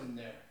have something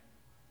there.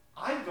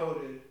 I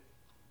voted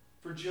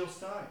for Jill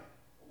Stein.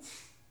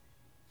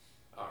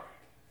 All right.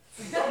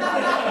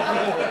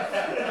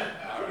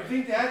 You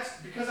think that's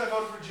because I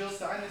voted for Jill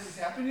Stein, this is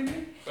happening to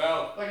me?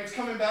 Well, Like it's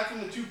coming back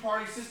from the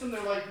two-party system,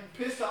 they're like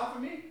pissed off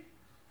at me?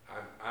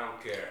 I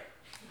don't care.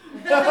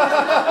 Because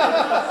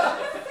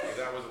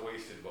that was a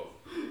wasted vote.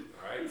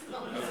 All right?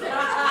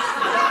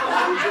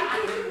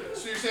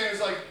 So you're saying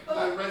it's like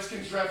the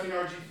Redskins drafting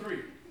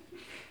RG3?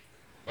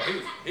 Well,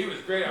 he was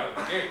great out of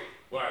the gate.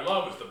 What I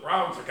love is the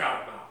Browns have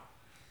got him now.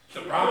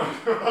 The Browns,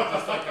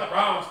 just like the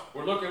Browns,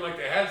 were looking like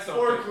they had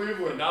something. Or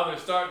Cleveland. And now they're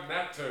starting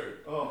that turn.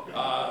 Oh.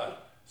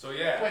 So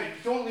yeah.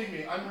 Wait, don't leave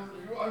me. I'm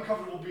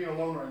uncomfortable being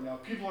alone right now.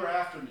 People are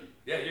after me.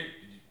 Yeah,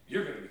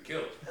 you're gonna be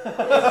killed. That's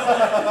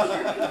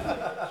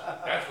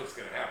what's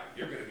gonna happen.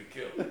 You're gonna be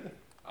killed.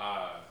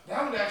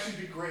 That would actually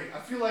be great. I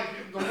feel like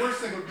the worst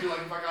thing would be like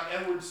if I got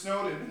Edward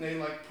Snowden and they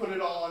like put it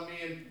all on me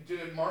and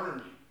didn't martyr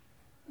me.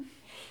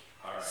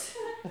 All right.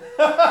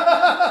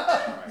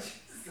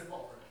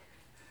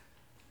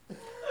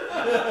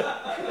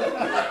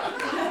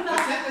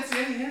 That's the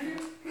end of the interview?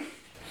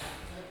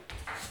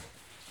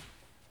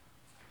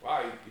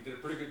 Wow, you did a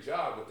pretty good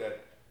job with that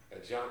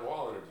John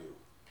Wall interview.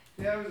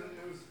 Yeah,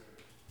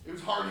 it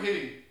was hard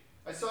hitting.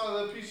 I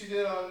saw the piece you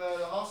did on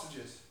the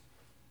hostages.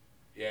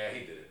 Yeah,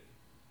 he did it.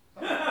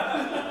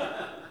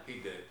 He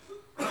did it.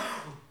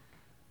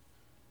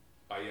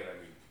 By yet I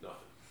mean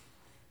nothing.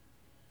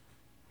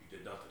 He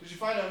did nothing. Did you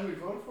find out who he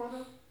voted for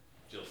though?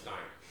 Jill Stein.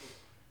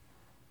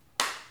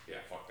 Yeah,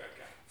 fuck that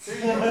guy. There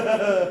you go.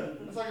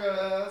 That's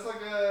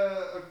like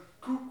a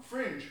kook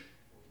fringe.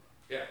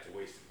 Yeah, it's a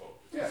wasted vote.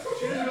 Yeah,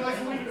 she doesn't even like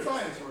believe in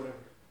science or whatever.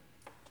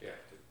 Yeah,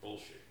 it's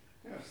bullshit.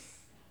 Yeah.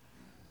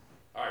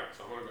 All right,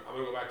 so I'm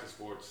gonna go back to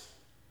sports.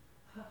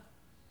 You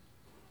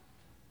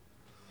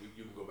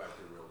can go back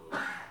to the real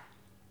world.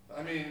 I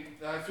mean,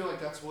 I feel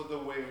like that's what the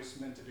way it was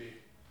meant to be.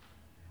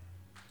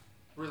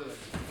 Really.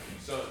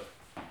 Son,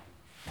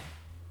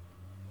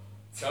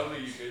 tell me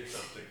you did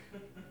something.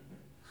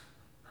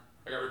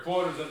 I got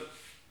reporters that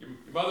your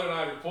mother and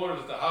I have reporters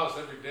at the house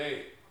every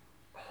day.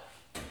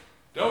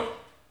 Don't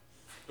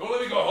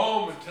let me go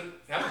home and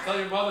have to tell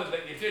your mother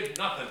that you did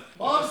nothing.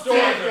 Mom's The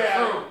stories dead, are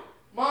Dad. true.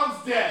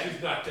 Mom's dead.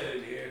 She's not dead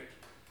in here.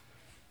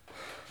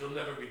 She'll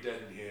never be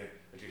dead in here,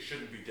 and she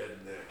shouldn't be dead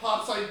in there.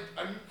 Pops, I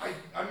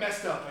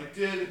messed up. I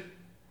did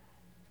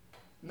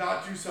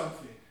not do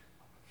something.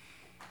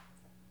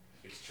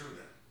 It's true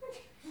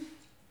then.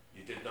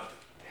 You did nothing.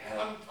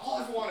 All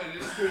I've wanted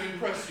is to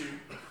impress you.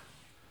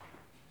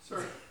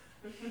 Sir.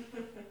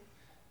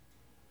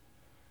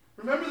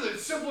 Remember the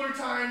simpler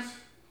times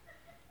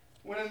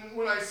when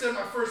I said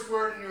my first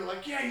word and you were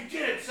like, yeah, you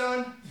did it,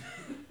 son.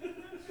 You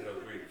know,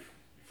 your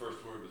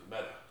first word was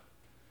meta.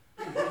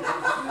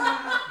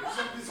 It's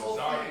like this whole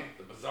thing.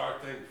 The bizarre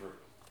thing for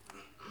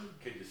a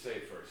kid to say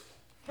first.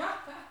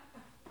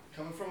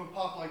 Coming from a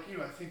pop like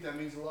you, I think that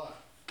means a lot.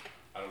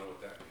 I don't know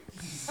what that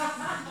means. I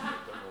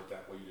don't know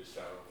what you just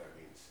said. I don't know what that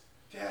means.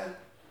 Dad,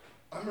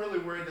 I'm really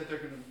worried that they're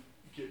gonna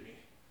get me.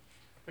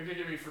 They're gonna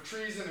get me for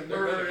treason and They're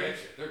murder. gonna get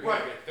you. They're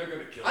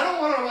gonna kill you. I don't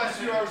want our last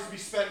few hours to be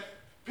spent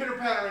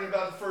pitter-pattering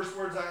about the first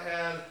words I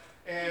had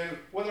and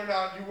whether or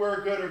not you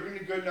were good or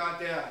good not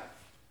dad.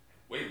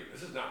 Wait a minute,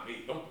 this is not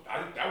me.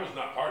 That was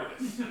not part of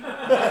this.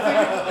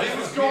 It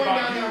was going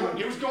down that road.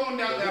 It was going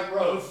down that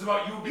road. This is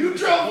about you being You drove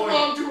disappointed.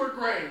 Mom to her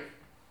grave.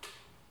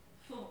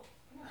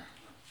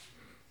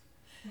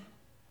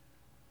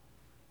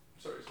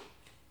 Sorry.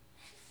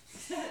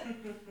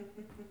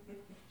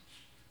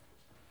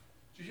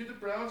 Did you hear the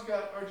Browns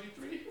got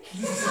RG3?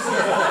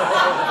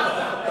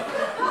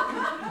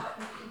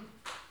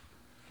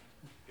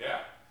 Yeah,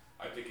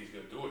 I think he's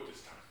gonna do it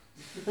this time.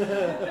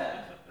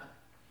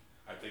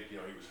 I think he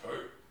was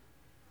hurt,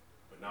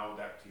 but now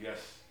that yes,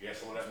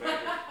 some of that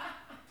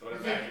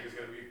magic is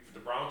gonna be. The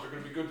Browns are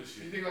gonna be good this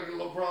Do you year. think like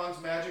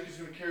LeBron's magic is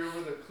going to carry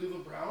over the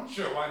Cleveland Browns?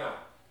 Sure, why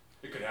not?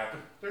 It could happen.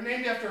 They're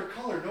named after a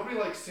color. Nobody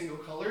likes single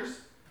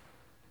colors.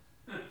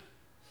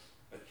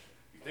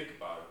 You think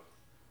about it,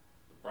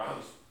 the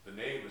Browns, the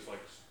name is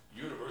like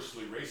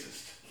universally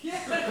racist. They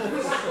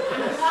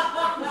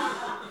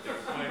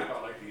complain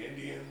about like the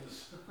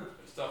Indians and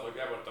stuff like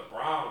that, but the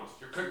Browns,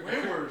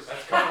 Way worse.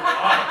 That's covering a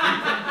lot of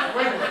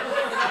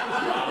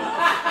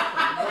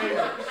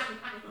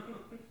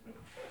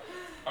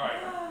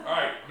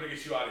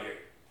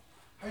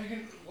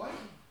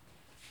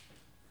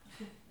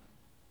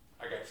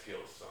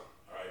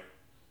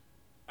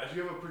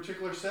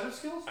set of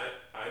skills?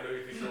 I know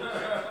you think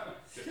milkman.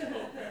 Just a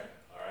milkman,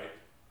 all right?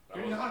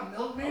 You're not a I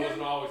milkman?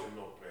 wasn't always a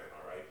milkman,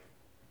 all right?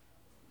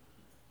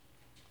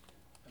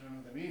 I don't know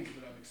what that means,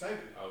 but I'm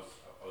excited. I was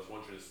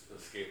once an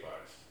escape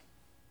artist.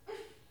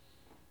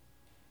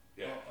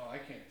 Yeah. Oh, I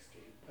can't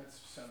escape. That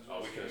sounds really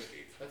Oh, we can scary.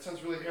 escape. That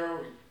sounds really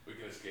harrowing. We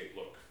can escape.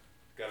 Look,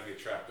 gotta be a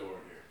trap door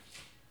in here.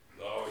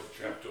 There's always a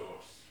trap door.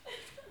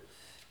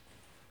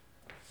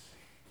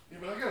 Yeah,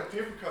 but I got a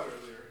paper cut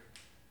earlier.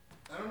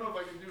 I don't know if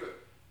I can do it.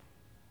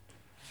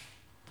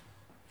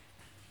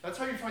 That's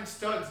how you find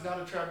studs,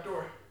 not a trap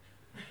door.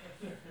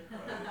 A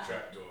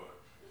trap door.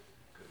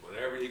 Because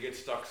whenever you get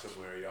stuck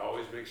somewhere, you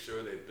always make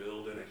sure they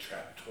build in a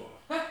trap door.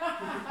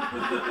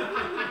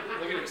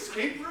 Like an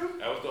escape room?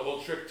 That was the whole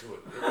trick to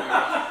it.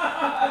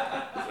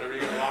 Whenever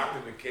you get locked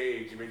in the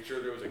cage, you make sure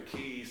there was a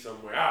key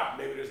somewhere. Ah,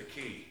 maybe there's a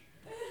key.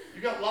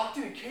 You got locked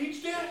in a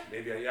cage, Dad?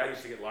 Maybe I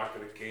used to get locked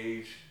in a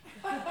cage,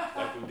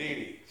 like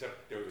Houdini,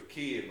 except there was a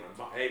key in my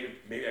mouth. Hey,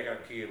 maybe I got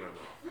a key in my mouth.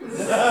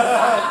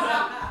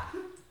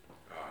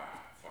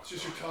 It's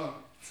just your tongue.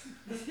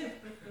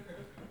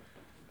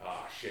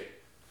 Ah, shit.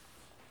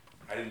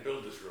 I didn't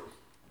build this room.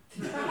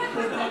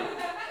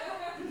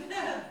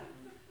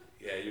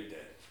 Yeah, you're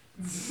dead.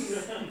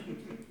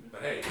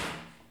 But hey,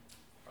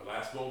 our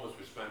last moments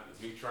were spent with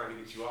me trying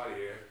to get you out of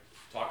here,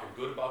 talking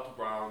good about the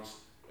Browns,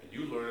 and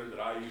you learning that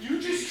I used to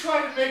You just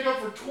tried to make up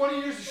for 20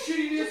 years of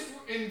shittiness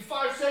in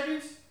 5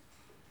 seconds?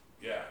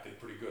 Yeah, I did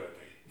pretty good, I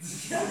think.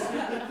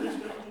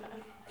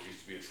 I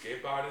used to be an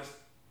escape artist,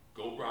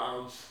 go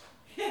Browns,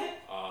 and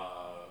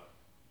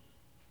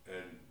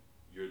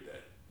you're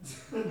dead.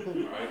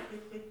 Alright?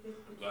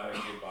 Glad I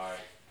came by.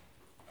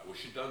 I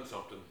wish you'd done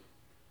something.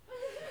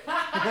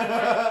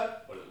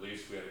 But at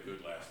least we had a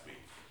good last meet.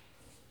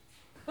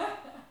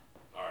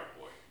 Alright,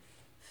 boy.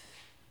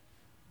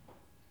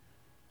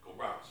 Go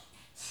Browns.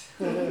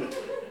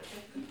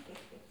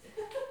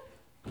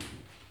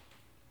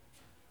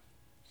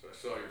 So I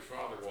saw your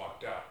father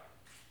walked out.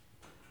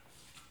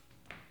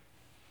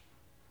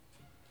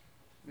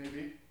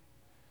 Maybe.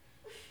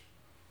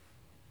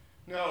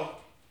 No.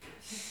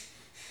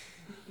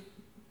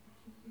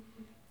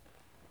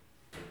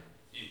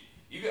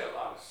 You got a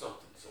lot of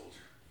something,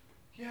 soldier.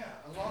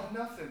 Yeah, a lot of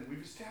nothing.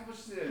 We've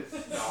established this.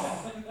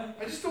 No.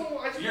 I just don't.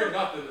 I just You're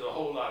nothing is a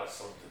whole lot of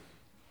something.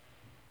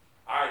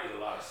 I did a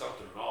lot of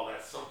something, and all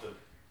that something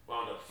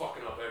wound up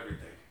fucking up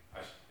everything.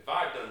 If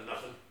I'd done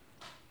nothing,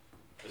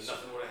 then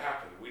nothing would have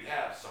happened. We'd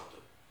have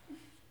something.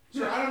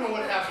 Sir, I don't know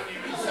what happened to you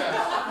in the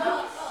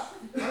past.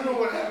 I don't know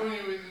what happened to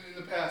you in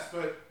the past,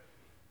 but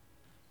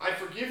I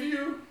forgive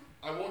you.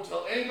 I won't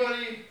tell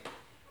anybody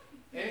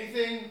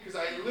anything, because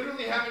I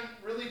literally haven't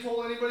really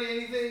told anybody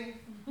anything.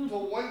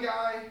 Told one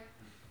guy.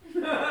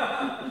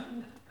 I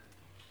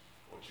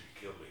want you to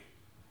kill me.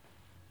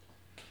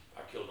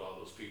 I killed all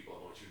those people.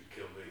 I want you to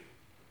kill me.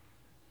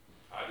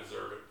 I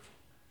deserve it.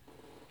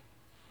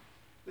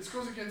 This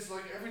goes against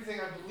like everything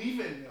I believe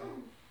in,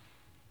 though.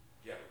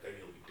 Yeah, but then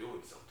you'll be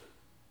doing something.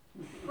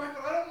 Right,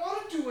 but I don't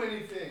want to do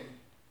anything.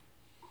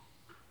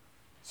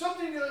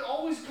 Something that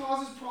always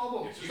causes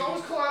problems. There's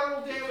always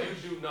collateral damage.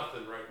 If you do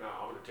nothing right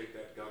now, I'm going to take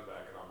that gun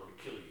back and I'm going to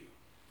kill you.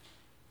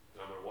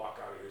 And I'm going to walk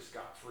out of here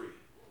scot-free.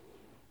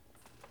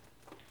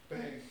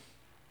 Bang.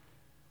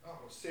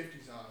 Oh,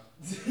 safety's on.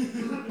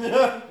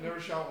 Never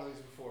shot one of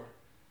these before.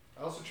 I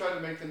also tried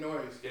to make the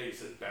noise. Yeah, you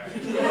said back.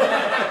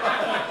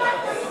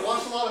 I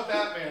watched a lot of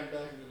Batman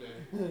back in the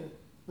day.